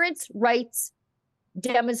 Parents' rights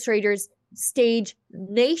demonstrators stage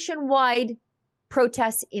nationwide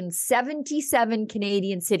protests in 77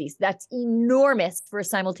 Canadian cities. That's enormous for a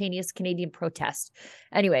simultaneous Canadian protest.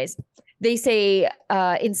 Anyways, they say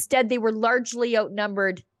instead they were largely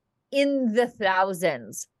outnumbered in the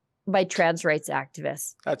thousands by trans rights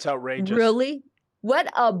activists. That's outrageous. Really? What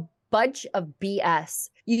a bunch of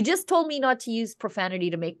BS. You just told me not to use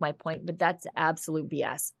profanity to make my point, but that's absolute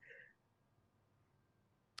BS.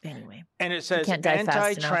 Anyway. And it says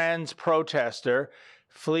anti-trans protester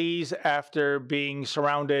flees after being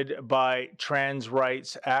surrounded by trans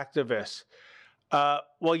rights activists.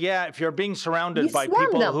 Well, yeah, if you're being surrounded by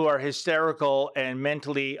people who are hysterical and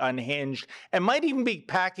mentally unhinged and might even be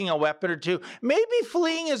packing a weapon or two, maybe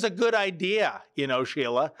fleeing is a good idea, you know,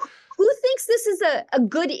 Sheila. Who thinks this is a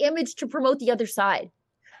good image to promote the other side?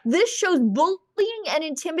 This shows bullying and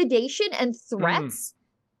intimidation and threats.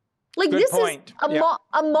 Like, good this point. is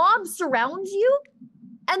a mob surrounds you,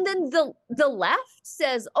 and then the left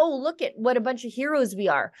says, oh, look at what a bunch of heroes we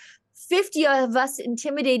are. 50 of us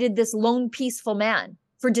intimidated this lone peaceful man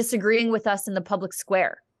for disagreeing with us in the public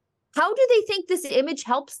square. How do they think this image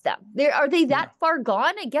helps them? Are they that far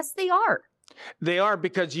gone? I guess they are. They are,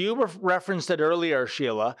 because you referenced it earlier,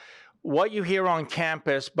 Sheila. What you hear on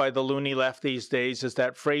campus by the loony left these days is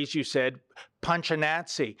that phrase you said, punch a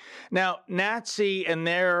Nazi. Now, Nazi in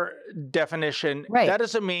their definition, that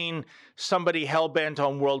doesn't mean somebody hell-bent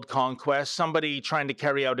on world conquest, somebody trying to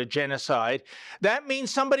carry out a genocide. That means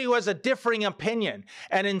somebody who has a differing opinion.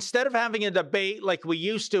 And instead of having a debate like we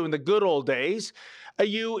used to in the good old days,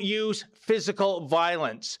 you use physical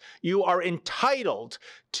violence. You are entitled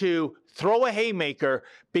to throw a haymaker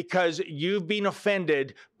because you've been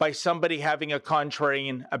offended by somebody having a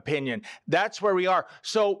contrarian opinion. That's where we are.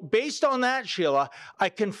 So based on that, Sheila, I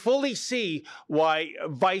can fully see why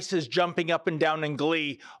Vice is jumping up and down in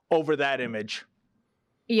glee over that image.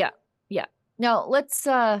 Yeah. Now let's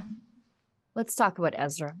talk about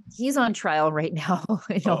Ezra. He's on trial right now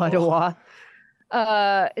in Ottawa.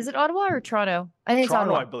 Is it Ottawa or Toronto? I think it's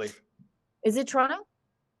Ottawa, I believe. Is it Toronto?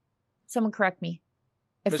 Someone correct me.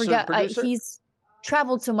 I Mr. forget. Producer? He's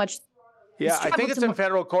traveled so much Yeah, I think it's in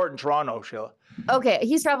federal court in Toronto, Sheila. Okay,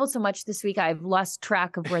 he's traveled so much this week, I've lost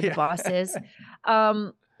track of where the boss is.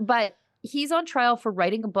 But he's on trial for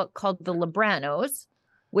writing a book called The Libranos,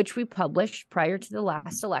 which we published prior to the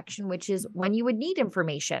last election, which is when you would need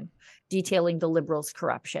information detailing the Liberals'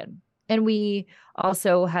 corruption. And we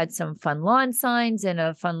also had some fun lawn signs and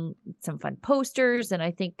some fun posters, and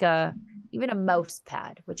I think even a mouse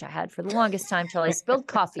pad, which I had for the longest time till I spilled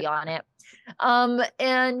coffee on it.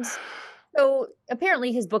 And so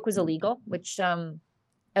apparently his book was illegal, which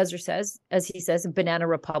Ezra says, as he says, Banana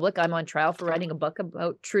Republic. I'm on trial for writing a book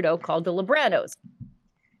about Trudeau called The Libranos.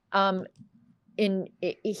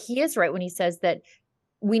 He is right when he says that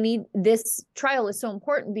we need this trial is so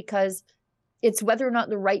important because it's whether or not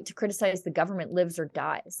the right to criticize the government lives or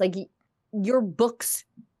dies. Like your books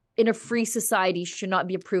in a free society should not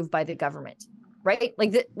be approved by the government, right?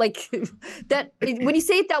 Like that. When you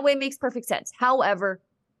say it that way, it makes perfect sense. However,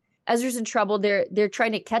 Ezra's in trouble. They're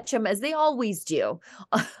trying to catch him, as they always do,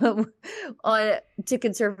 to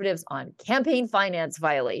conservatives on campaign finance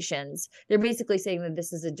violations. They're basically saying that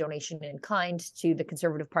this is a donation in kind to the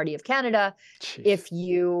Conservative Party of Canada. Jeez. If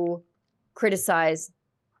you criticize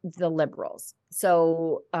the Liberals.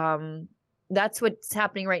 So that's what's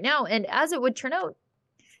happening right now. And as it would turn out,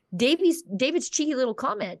 David's cheeky little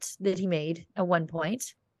comment that he made at one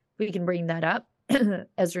point, we can bring that up,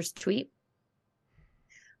 Ezra's tweet.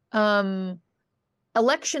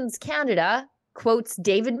 Elections Canada quotes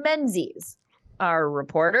David Menzies, our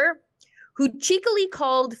reporter, who cheekily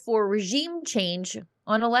called for regime change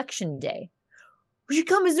on election day. Which should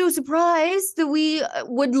come as no surprise that we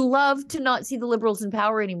would love to not see the Liberals in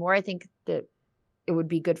power anymore. I think that it would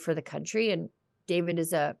be good for the country. And David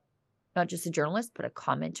is not just a journalist, but a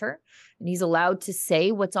commenter. And he's allowed to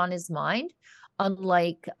say what's on his mind,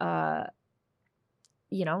 unlike, not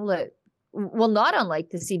unlike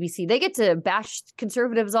the CBC. They get to bash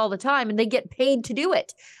conservatives all the time, and they get paid to do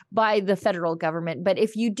it by the federal government. But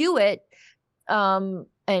if you do it,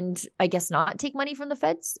 and I guess not take money from the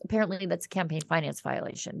feds, apparently that's a campaign finance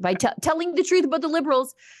violation. By telling the truth about the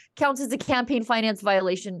Liberals counts as a campaign finance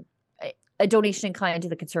violation, a donation in kind to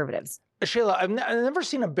the Conservatives. Sheila, I've never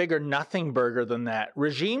seen a bigger nothing burger than that.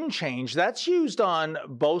 Regime change, that's used on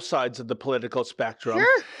both sides of the political spectrum.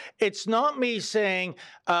 Sure. It's not me saying,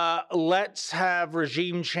 let's have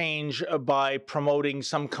regime change by promoting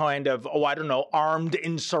some kind of, armed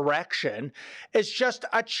insurrection. It's just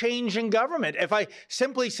a change in government. If I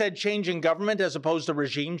simply said change in government as opposed to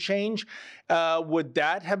regime change, would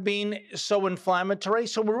that have been so inflammatory?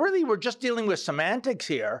 So we're just dealing with semantics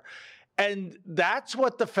here. And that's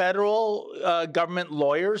what the federal government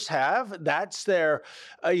lawyers have. That's their,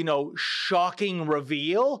 shocking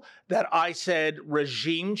reveal that I said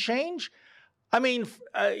regime change. I mean,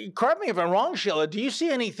 correct me if I'm wrong, Sheila. Do you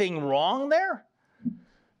see anything wrong there?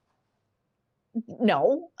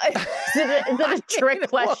 No. Is that a trick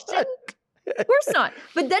question? Of course not.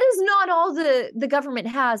 But that is not all the government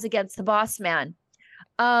has against the boss man.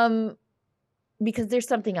 Because there's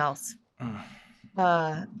something else.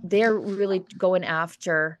 They're really going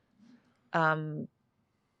after us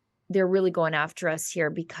here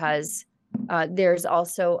because there's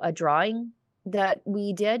also a drawing that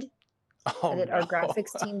we did, our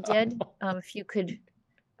graphics team did. If you could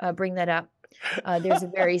bring that up. There's a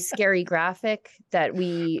very scary graphic that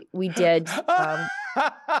we did.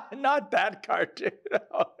 Not that cartoon.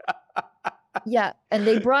 Yeah, and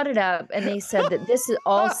they brought it up and they said that this is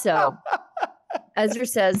also, Ezra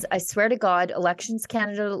says, I swear to God, Elections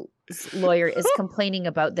Canada's lawyer is complaining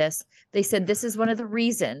about this. They said this is one of the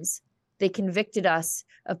reasons they convicted us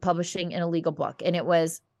of publishing an illegal book. And it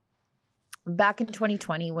was back in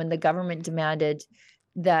 2020 when the government demanded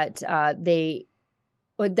that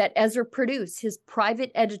that Ezra produce his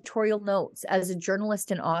private editorial notes as a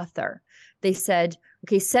journalist and author. They said,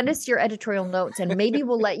 okay, send us your editorial notes and maybe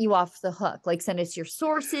we'll let you off the hook. Like send us your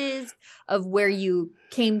sources of where you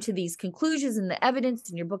came to these conclusions and the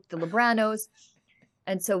evidence in your book, The Libranos.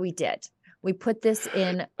 And so we did. We put this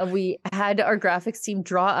in, we had our graphics team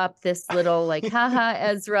draw up this little like, haha,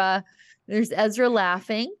 Ezra. There's Ezra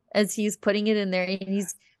laughing as he's putting it in there. And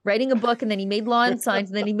he's writing a book, and then he made lawn signs,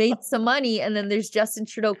 and then he made some money. And then there's Justin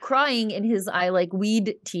Trudeau crying in his I Like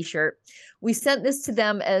Weed t-shirt. We sent this to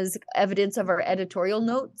them as evidence of our editorial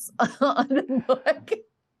notes on the book.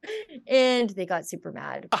 And they got super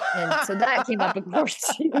mad. And so that came up, of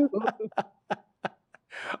course, too.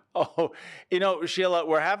 Oh, Sheila,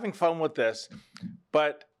 we're having fun with this,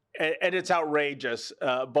 and it's outrageous,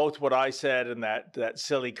 both what I said and that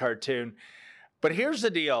silly cartoon. But here's the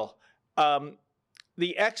deal.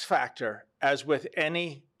 The X factor, as with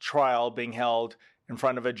any trial being held in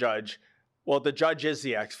front of a judge, Well, the judge is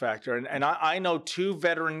the X factor. And I know two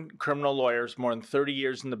veteran criminal lawyers, more than 30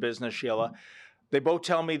 years in the business, Sheila. They both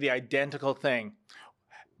tell me the identical thing.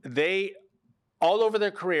 They, all over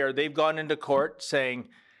their career, they've gone into court saying,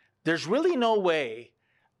 there's really no way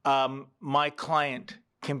my client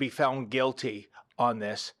can be found guilty on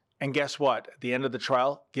this. And guess what? At the end of the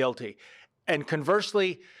trial, guilty. And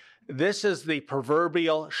conversely, this is the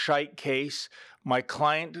proverbial shite case. My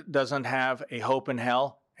client doesn't have a hope in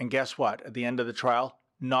hell. And guess what? At the end of the trial,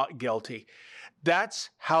 not guilty. That's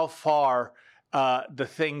how far the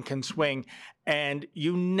thing can swing. And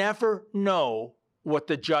you never know what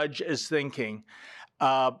the judge is thinking.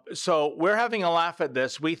 So we're having a laugh at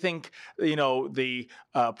this. We think, the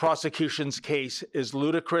prosecution's case is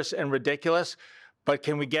ludicrous and ridiculous. But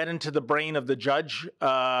can we get into the brain of the judge,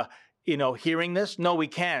 hearing this? No, we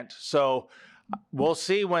can't. So we'll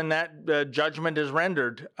see when that judgment is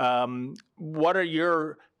rendered. What are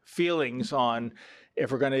your feelings on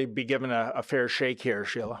if we're going to be given a fair shake here,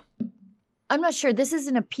 Sheila? I'm not sure. This is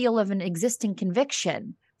an appeal of an existing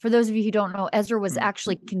conviction. For those of you who don't know, Ezra was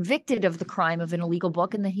actually convicted of the crime of an illegal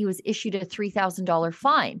book, and then he was issued a $3,000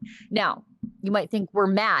 fine. Now, you might think we're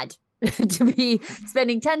mad to be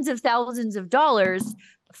spending tens of thousands of dollars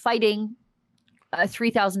fighting a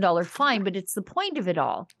 $3,000 fine, but it's the point of it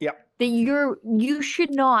all. Yep. That you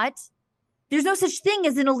should not, there's no such thing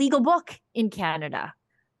as an illegal book in Canada.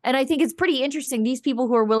 And I think it's pretty interesting. These people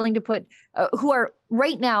who are willing to put, who are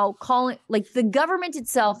right now calling, like the government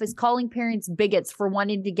itself is calling parents bigots for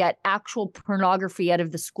wanting to get actual pornography out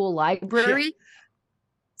of the school library,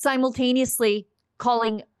 simultaneously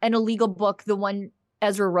calling an illegal book, the one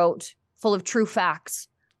Ezra wrote, full of true facts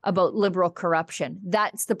about liberal corruption.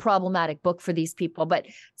 That's the problematic book for these people. But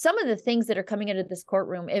some of the things that are coming out of this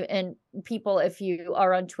courtroom, and people, if you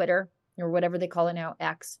are on Twitter or whatever they call it now,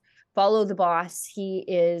 X, follow the boss. He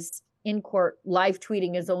is in court live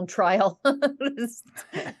tweeting his own trial. This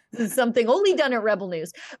is something only done at Rebel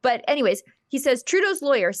News. But anyways, he says Trudeau's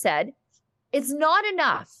lawyer said, it's not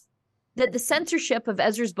enough that the censorship of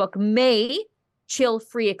Ezra's book may chill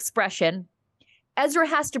free expression. Ezra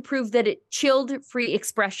has to prove that it chilled free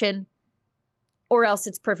expression or else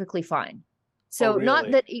it's perfectly fine. So really? Not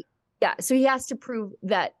that, so he has to prove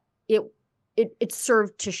that it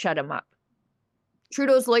served to shut him up.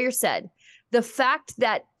 Trudeau's lawyer said, the fact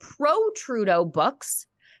that pro-Trudeau books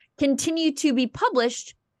continue to be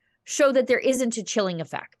published show that there isn't a chilling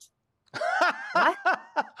effect. What?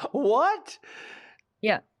 What?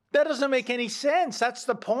 Yeah. That doesn't make any sense. That's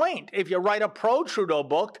the point. If you write a pro-Trudeau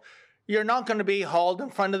book, you're not going to be hauled in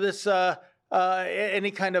front of this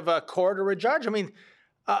any kind of a court or a judge. I mean,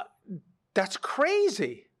 that's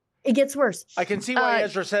crazy. It gets worse. I can see why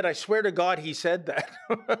Ezra said, I swear to God, he said that.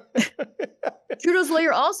 Trudeau's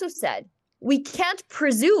lawyer also said, we can't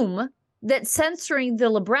presume that censoring the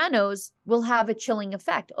Libranos will have a chilling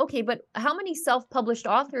effect. Okay, but how many self-published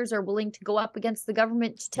authors are willing to go up against the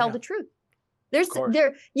government to tell the truth?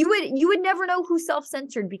 You would never know who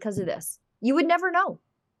self-censored because of this. You would never know.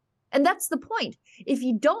 And that's the point. If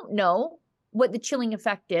you don't know what the chilling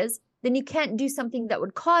effect is, then you can't do something that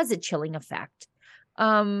would cause a chilling effect.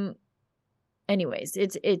 Anyways,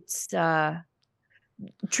 it's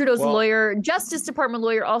Trudeau's lawyer, Justice Department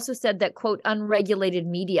lawyer, also said that, quote, unregulated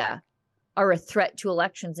media are a threat to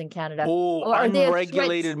elections in Canada. Oh,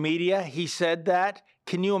 unregulated media? He said that?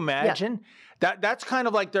 Can you imagine? Yeah. That's kind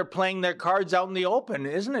of like they're playing their cards out in the open,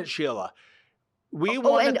 isn't it, Sheila? We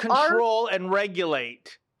want to control and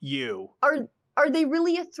regulate you. Are they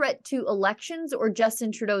really a threat to elections or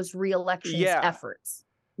Justin Trudeau's re-election efforts?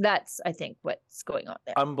 That's, I think, what's going on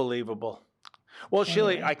there. Unbelievable. Well,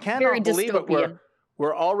 anyway, Sheila, I cannot believe it.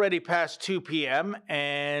 We're already past 2 p.m.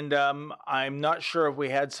 and I'm not sure if we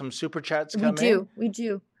had some super chats come in. We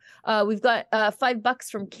do. We've got $5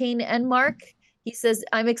 from Kane and Mark. He says,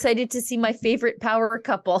 I'm excited to see my favorite power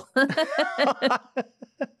couple.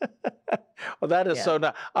 Well, that is so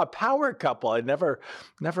nice. A power couple. I never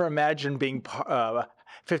imagined being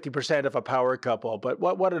 50% of a power couple, but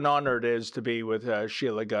what an honor it is to be with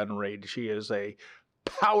Sheila Gunn Reid. She is a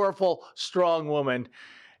powerful, strong woman,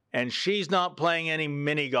 and she's not playing any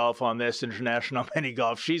mini golf on this international mini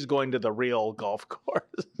golf. She's going to the real golf course.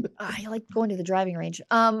 I like going to the driving range.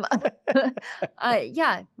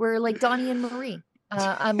 Yeah, we're like Donnie and Marie.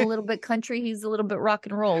 I'm a little bit country. He's a little bit rock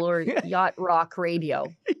and roll or yacht rock radio,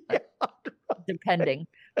 depending.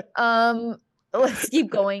 Let's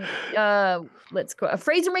keep going. Let's go.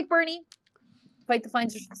 Fraser McBurney, fight the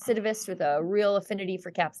fines recidivists with a real affinity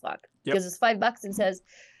for caps lock. Gives us $5 and says,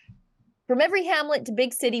 from every hamlet to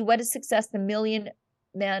big city, what is success? The million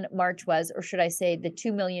man march was, or should I say the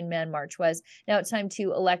 2 million man march was. Now it's time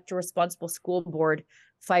to elect a responsible school board,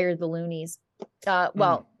 fire the loonies.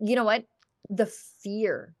 Well, you know what? The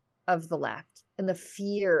fear of the left and the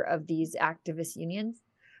fear of these activist unions,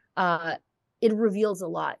 it reveals a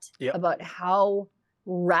lot about how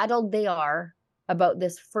rattled they are about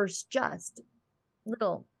this first just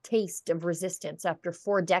little taste of resistance after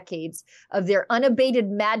 4 decades of their unabated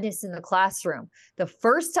madness in the classroom. The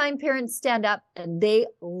first time parents stand up and they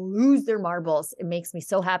lose their marbles, it makes me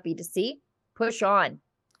so happy to see. Push on.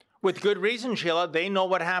 With good reason, Sheila. They know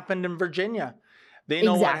what happened in Virginia. They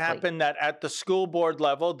know what happened, that at the school board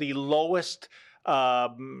level, the lowest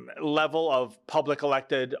level of public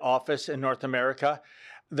elected office in North America,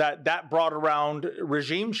 that brought around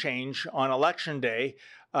regime change on election day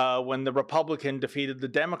when the Republican defeated the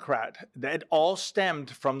Democrat. That all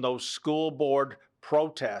stemmed from those school board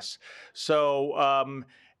protests. So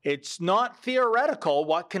it's not theoretical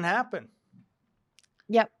what can happen.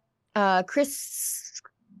 Yep. Chris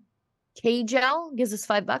Kagel gives us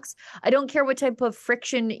 $5. I don't care what type of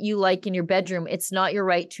friction you like in your bedroom. It's not your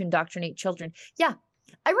right to indoctrinate children. Yeah.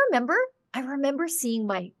 I remember seeing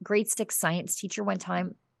my grade 6 science teacher one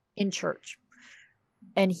time in church,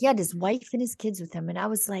 and he had his wife and his kids with him. And I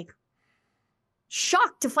was like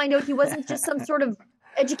shocked to find out he wasn't just some sort of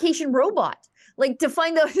education robot. Like, to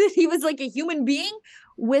find out that he was like a human being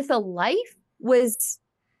with a life was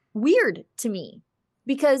weird to me,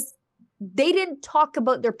 because they didn't talk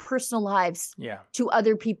about their personal lives to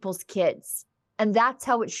other people's kids. And that's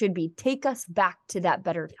how it should be. Take us back to that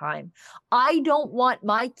better time. I don't want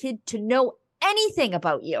my kid to know anything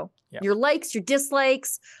about you. Your likes, your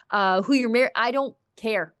dislikes, who you're married. I don't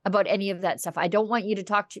care about any of that stuff. I don't want you to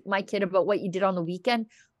talk to my kid about what you did on the weekend.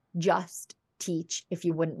 Just teach, if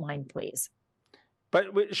you wouldn't mind, please.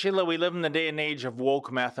 But Sheila, we live in the day and age of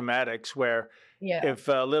woke mathematics, where if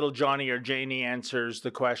little Johnny or Janie answers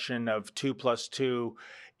the question of 2 + 2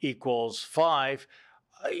 = 5,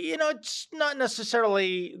 it's not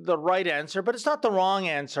necessarily the right answer, but it's not the wrong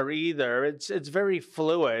answer either. It's very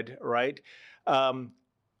fluid, right?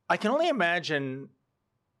 I can only imagine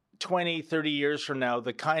 20, 30 years from now,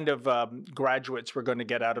 the kind of graduates we're going to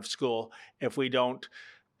get out of school if we don't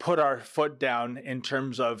put our foot down in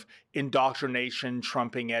terms of indoctrination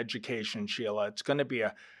trumping education, Sheila. It's going to be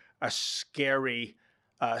a scary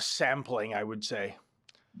sampling, I would say.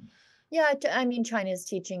 Yeah, I mean, China is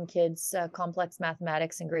teaching kids complex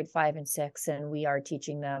mathematics in grade 5 and 6, and we are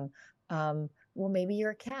teaching them, well, maybe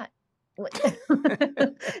you're a cat.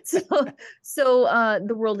 so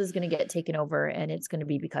the world is going to get taken over, and it's going to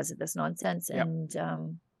be because of this nonsense. And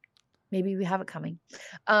maybe we have it coming.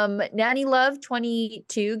 Nanny Love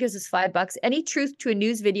 22 gives us $5. Any truth to a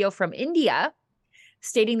news video from India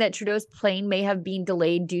stating that Trudeau's plane may have been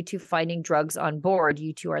delayed due to finding drugs on board?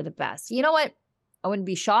 You two are the best. You know what? I wouldn't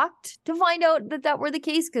be shocked to find out that were the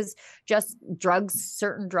case, because just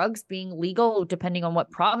certain drugs being legal, depending on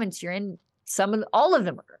what province you're in, all of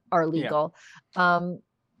them are legal.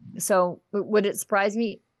 So would it surprise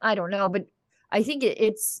me? I don't know, but I think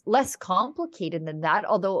it's less complicated than that.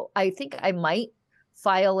 Although I think I might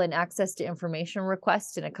file an access to information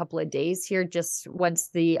request in a couple of days here, just once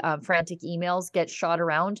the frantic emails get shot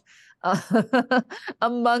around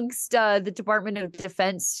amongst the Department of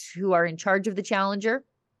Defense, who are in charge of the Challenger.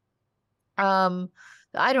 I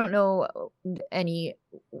don't know any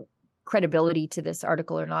credibility to this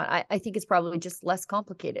article or not. I think it's probably just less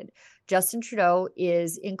complicated. Justin Trudeau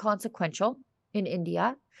is inconsequential in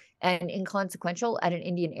India and inconsequential at an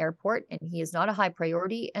Indian airport, and he is not a high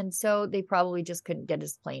priority. And so they probably just couldn't get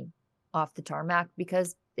his plane off the tarmac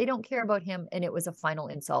because they don't care about him. And it was a final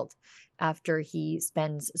insult after he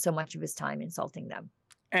spends so much of his time insulting them.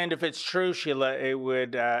 And if it's true, Sheila, it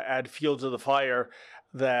would add fuel to the fire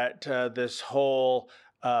that this whole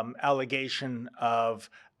allegation of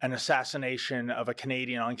an assassination of a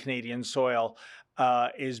Canadian on Canadian soil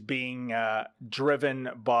is being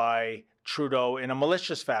driven by Trudeau in a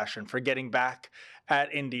malicious fashion for getting back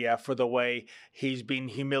at India for the way he's been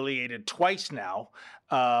humiliated twice now.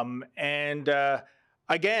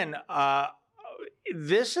 Again,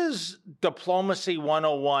 this is diplomacy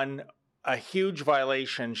 101, a huge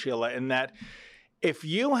violation, Sheila, in that if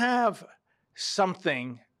you have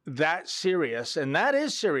something that serious, and that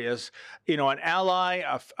is serious, an ally,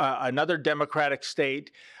 another democratic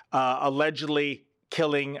state, allegedly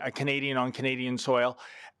killing a Canadian on Canadian soil,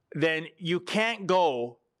 then you can't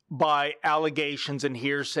go by allegations and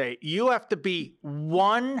hearsay. You have to be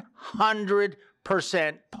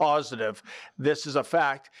 100% positive this is a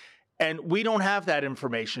fact. And we don't have that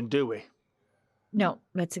information, do we? No,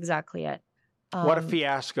 that's exactly it. What a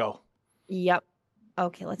fiasco. Yep.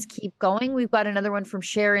 Okay, let's keep going. We've got another one from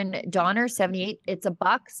Sharon Donner, 78. It's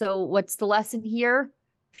 $1. So what's the lesson here,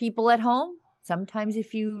 people at home? Sometimes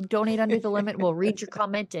if you donate under the limit, we'll read your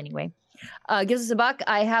comment anyway. Gives us $1.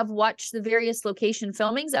 I have watched the various location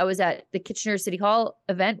filmings. I was at the Kitchener City Hall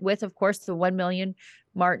event with, of course, the 1 million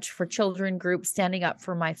March for Children group standing up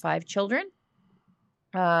for my 5 children.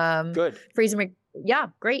 Good. Yeah,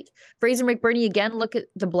 great. Fraser McBurney again. Look at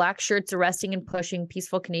the black shirts arresting and pushing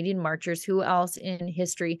peaceful Canadian marchers. Who else in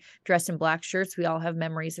history dressed in black shirts? We all have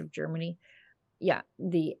memories of Germany. Yeah,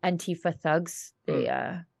 the Antifa thugs.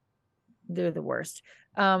 They're the worst.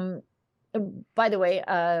 By the way,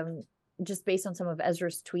 just based on some of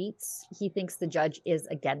Ezra's tweets, he thinks the judge is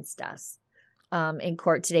against us. In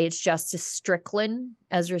court today, it's Justice Strickland.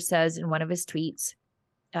 Ezra says in one of his tweets,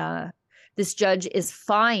 this judge is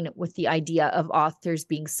fine with the idea of authors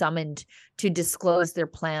being summoned to disclose their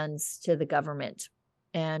plans to the government.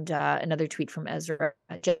 And another tweet from Ezra,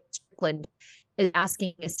 Judge Strickland is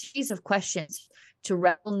asking a series of questions to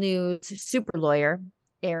Rebel News super lawyer,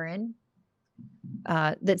 Aaron,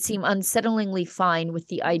 that seem unsettlingly fine with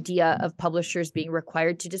the idea of publishers being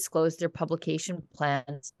required to disclose their publication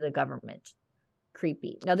plans to the government.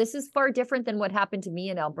 Creepy. Now, this is far different than what happened to me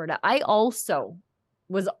in Alberta. I also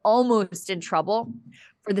was almost in trouble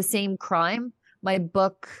for the same crime. My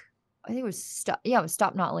book, I think it was Stop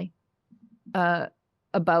Notley,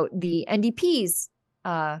 about the NDP's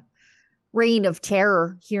reign of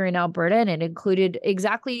terror here in Alberta, and it included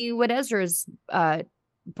exactly what Ezra's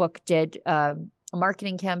book did, a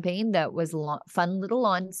marketing campaign that was fun little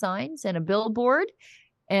lawn signs and a billboard,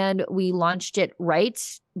 and we launched it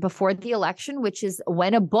right before the election, which is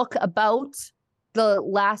when a book about the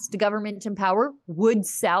last government in power would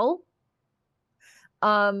sell.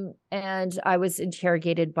 And I was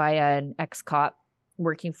interrogated by an ex-cop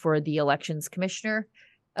working for the elections commissioner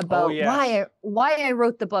about why I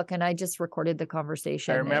wrote the book, and I just recorded the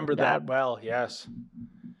conversation. I remember that well, yes.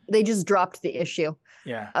 They just dropped the issue.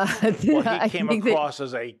 Yeah. Well, he came across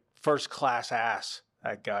as a first-class ass,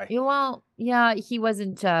 that guy. Well, yeah, he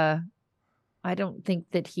wasn't... I don't think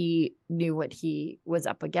that he knew what he was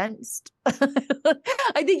up against.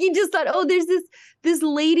 I think he just thought, oh, there's this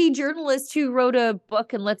lady journalist who wrote a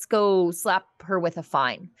book and let's go slap her with a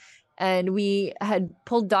fine. And we had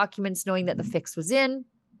pulled documents knowing that the fix was in.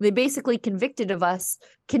 They basically convicted us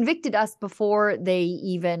before they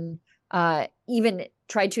even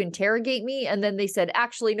tried to interrogate me. And then they said,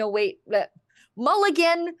 actually, no, wait,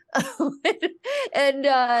 mulligan. And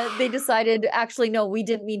they decided, actually, no, we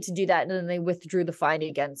didn't mean to do that. And then they withdrew the fine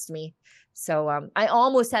against me. So I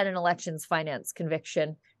almost had an elections finance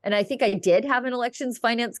conviction. And I think I did have an elections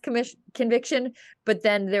finance conviction. But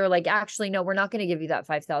then they were like, actually, no, we're not going to give you that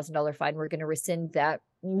 $5,000 fine. We're going to rescind that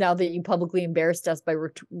now that you publicly embarrassed us by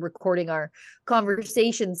recording our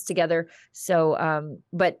conversations together. So,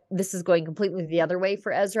 but this is going completely the other way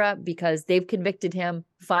for Ezra because they've convicted him,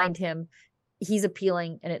 fined him. He's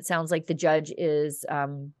appealing, and it sounds like the judge is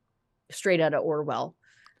straight out of Orwell.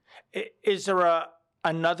 Is there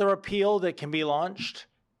another appeal that can be launched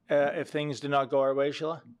if things do not go our way,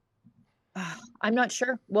 Sheila? I'm not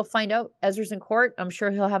sure. We'll find out. Ezra's in court. I'm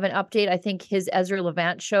sure he'll have an update. I think his Ezra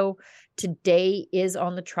Levant show today is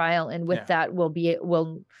on the trial, and with that,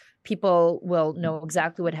 people will know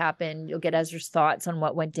exactly what happened. You'll get Ezra's thoughts on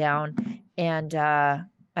what went down, and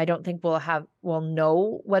I don't think we'll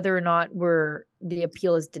know whether or not the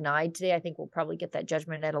appeal is denied today. I think we'll probably get that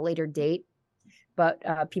judgment at a later date, but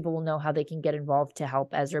people will know how they can get involved to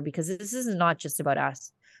help Ezra, because this is not just about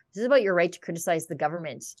us. This is about your right to criticize the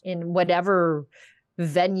government in whatever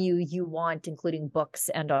venue you want, including books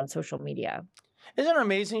and on social media. Isn't it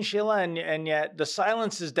amazing, Sheila? And yet the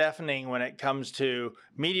silence is deafening when it comes to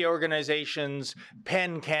media organizations,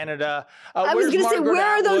 PEN Canada. I was going to say, where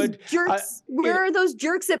are those jerks? Where are those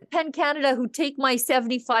jerks at PEN Canada who take my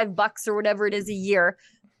 $75 or whatever it is a year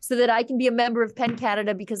so that I can be a member of PEN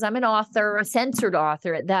Canada because I'm an author, a censored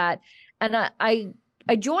author at that. And I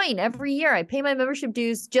join every year. I pay my membership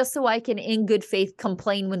dues just so I can, in good faith,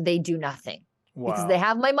 complain when they do nothing. Wow. Because they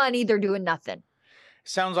have my money, they're doing nothing.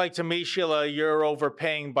 Sounds like to me, Sheila, you're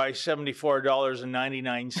overpaying by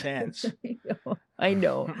 $74.99. I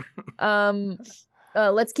know.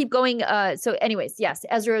 Let's keep going. So anyways, yes,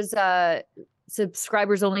 Ezra's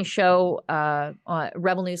subscribers only show on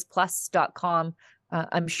rebelnewsplus.com.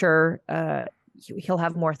 I'm sure he'll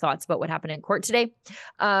have more thoughts about what happened in court today.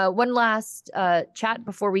 One last chat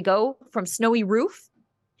before we go from Snowy Roof.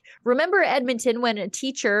 Remember Edmonton when a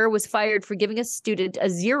teacher was fired for giving a student a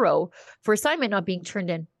 0 for assignment not being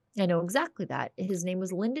turned in? I know exactly that. His name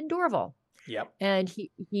was Lyndon Dorval. Yep. And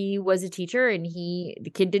he was a teacher, and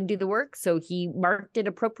the kid didn't do the work, so he marked it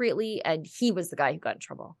appropriately, and he was the guy who got in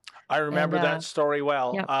trouble. I remember that story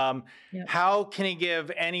well. Yep. How can he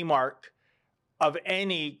give any mark of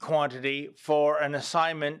any quantity for an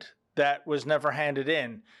assignment that was never handed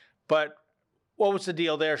in? But what was the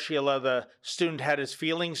deal there, Sheila? The student had his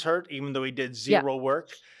feelings hurt, even though he did zero work.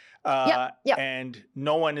 And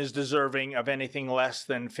no one is deserving of anything less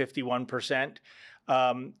than 51%.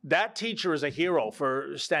 That teacher is a hero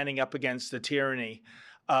for standing up against the tyranny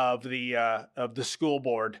of the school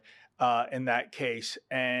board in that case.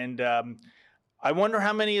 And I wonder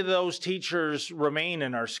how many of those teachers remain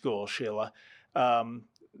in our school, Sheila.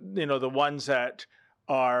 The ones that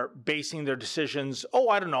are basing their decisions,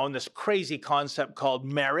 I don't know, on this crazy concept called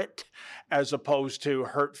merit as opposed to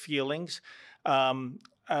hurt feelings. That's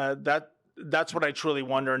what I truly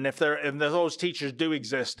wonder. And if those teachers do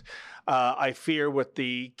exist, I fear with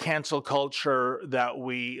the cancel culture that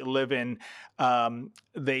we live in,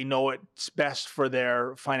 they know it's best for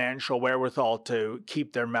their financial wherewithal to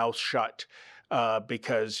keep their mouth shut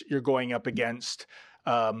because you're going up against,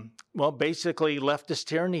 basically leftist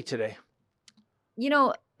tyranny today.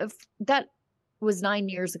 That was 9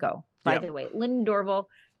 years ago, by the way. Lyndon Dorval,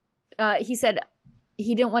 he said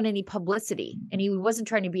he didn't want any publicity, and he wasn't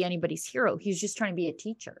trying to be anybody's hero. He was just trying to be a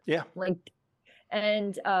teacher. Yeah. What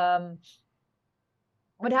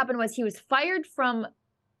happened was he was fired from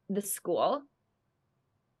the school,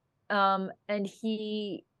 and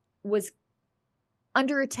he was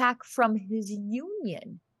under attack from his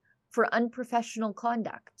union for unprofessional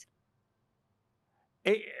conduct.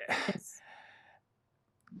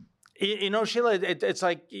 Sheila, it's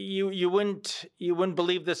like you wouldn't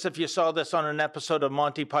believe this if you saw this on an episode of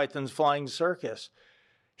Monty Python's Flying Circus.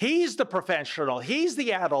 He's the professional. He's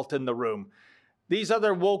the adult in the room. These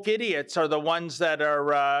other woke idiots are the ones that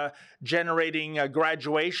are generating a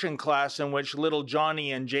graduation class in which little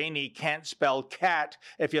Johnny and Janie can't spell cat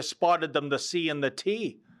if you spotted them the C and the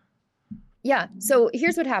T. Yeah. So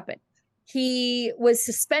here's what happened. He was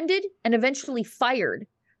suspended and eventually fired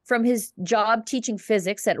from his job teaching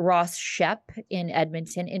physics at Ross Shep in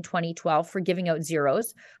Edmonton in 2012 for giving out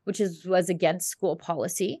zeros, which was against school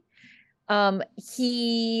policy.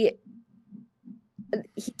 He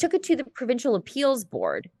took it to the Provincial Appeals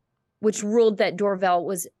Board, which ruled that Dorval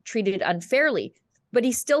was treated unfairly, but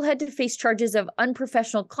he still had to face charges of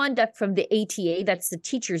unprofessional conduct from the ATA, that's the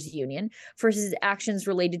teachers union, for his actions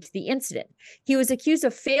related to the incident. He was accused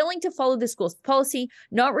of failing to follow the school's policy,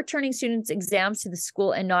 not returning students' exams to the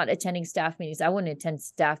school, and not attending staff meetings. I wouldn't attend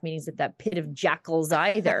staff meetings at that pit of jackals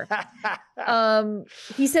either.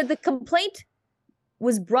 He said the complaint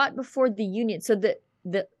was brought before the union. So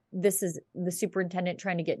this is the superintendent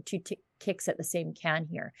trying to get two kicks at the same can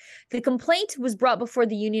here. The complaint was brought before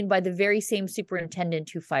the union by the very same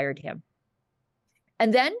superintendent who fired him.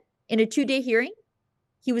 And then in a 2-day hearing,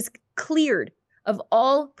 he was cleared of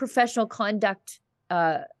all professional conduct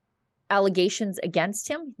allegations against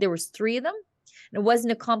him. There was 3 of them. And it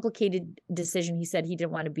wasn't a complicated decision. He said he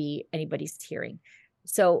didn't want to be anybody's hearing.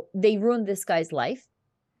 So they ruined this guy's life,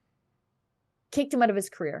 kicked him out of his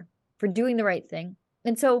career for doing the right thing.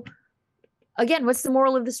 And so, again, what's the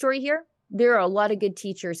moral of the story here? There are a lot of good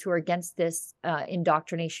teachers who are against this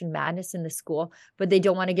indoctrination madness in the school, but they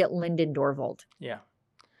don't want to get Lyndon Dorval. Yeah.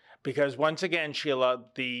 Because once again, Sheila,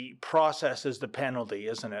 the process is the penalty,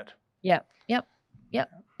 isn't it? Yep.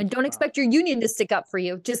 And don't expect your union to stick up for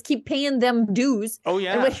you. Just keep paying them dues. Oh,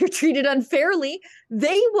 yeah. And when you're treated unfairly,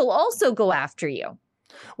 they will also go after you.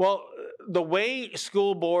 Well, the way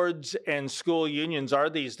school boards and school unions are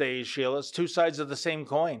these days, Sheila, it's 2 sides of the same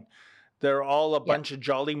coin. They're all a bunch of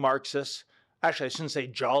jolly Marxists. Actually, I shouldn't say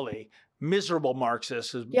jolly. Miserable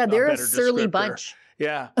Marxists is they're a a surly descriptor. bunch.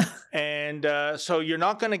 Yeah. And so you're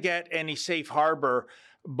not going to get any safe harbor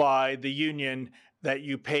by the union that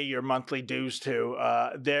you pay your monthly dues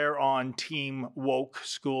to. They're on Team Woke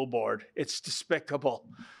School Board. It's despicable.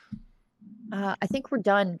 I think we're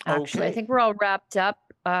done, actually. Okay. I think we're all wrapped up.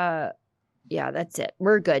 Yeah, that's it.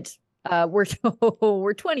 We're good.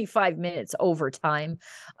 We're 25 minutes over time.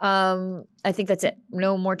 I think that's it.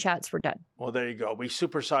 No more chats. We're done. Well, there you go. We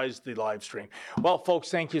supersized the live stream. Well, folks,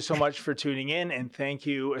 thank you so much for tuning in, and thank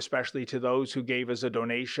you especially to those who gave us a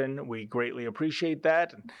donation. We greatly appreciate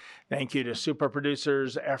that. And thank you to super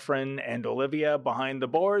producers Efren and Olivia behind the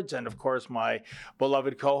boards, and of course my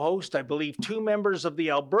beloved co-host. I believe 2 members of the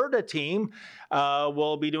Alberta team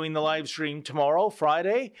will be doing the live stream tomorrow,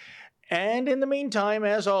 Friday. And in the meantime,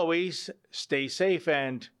 as always, stay safe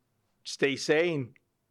and stay sane.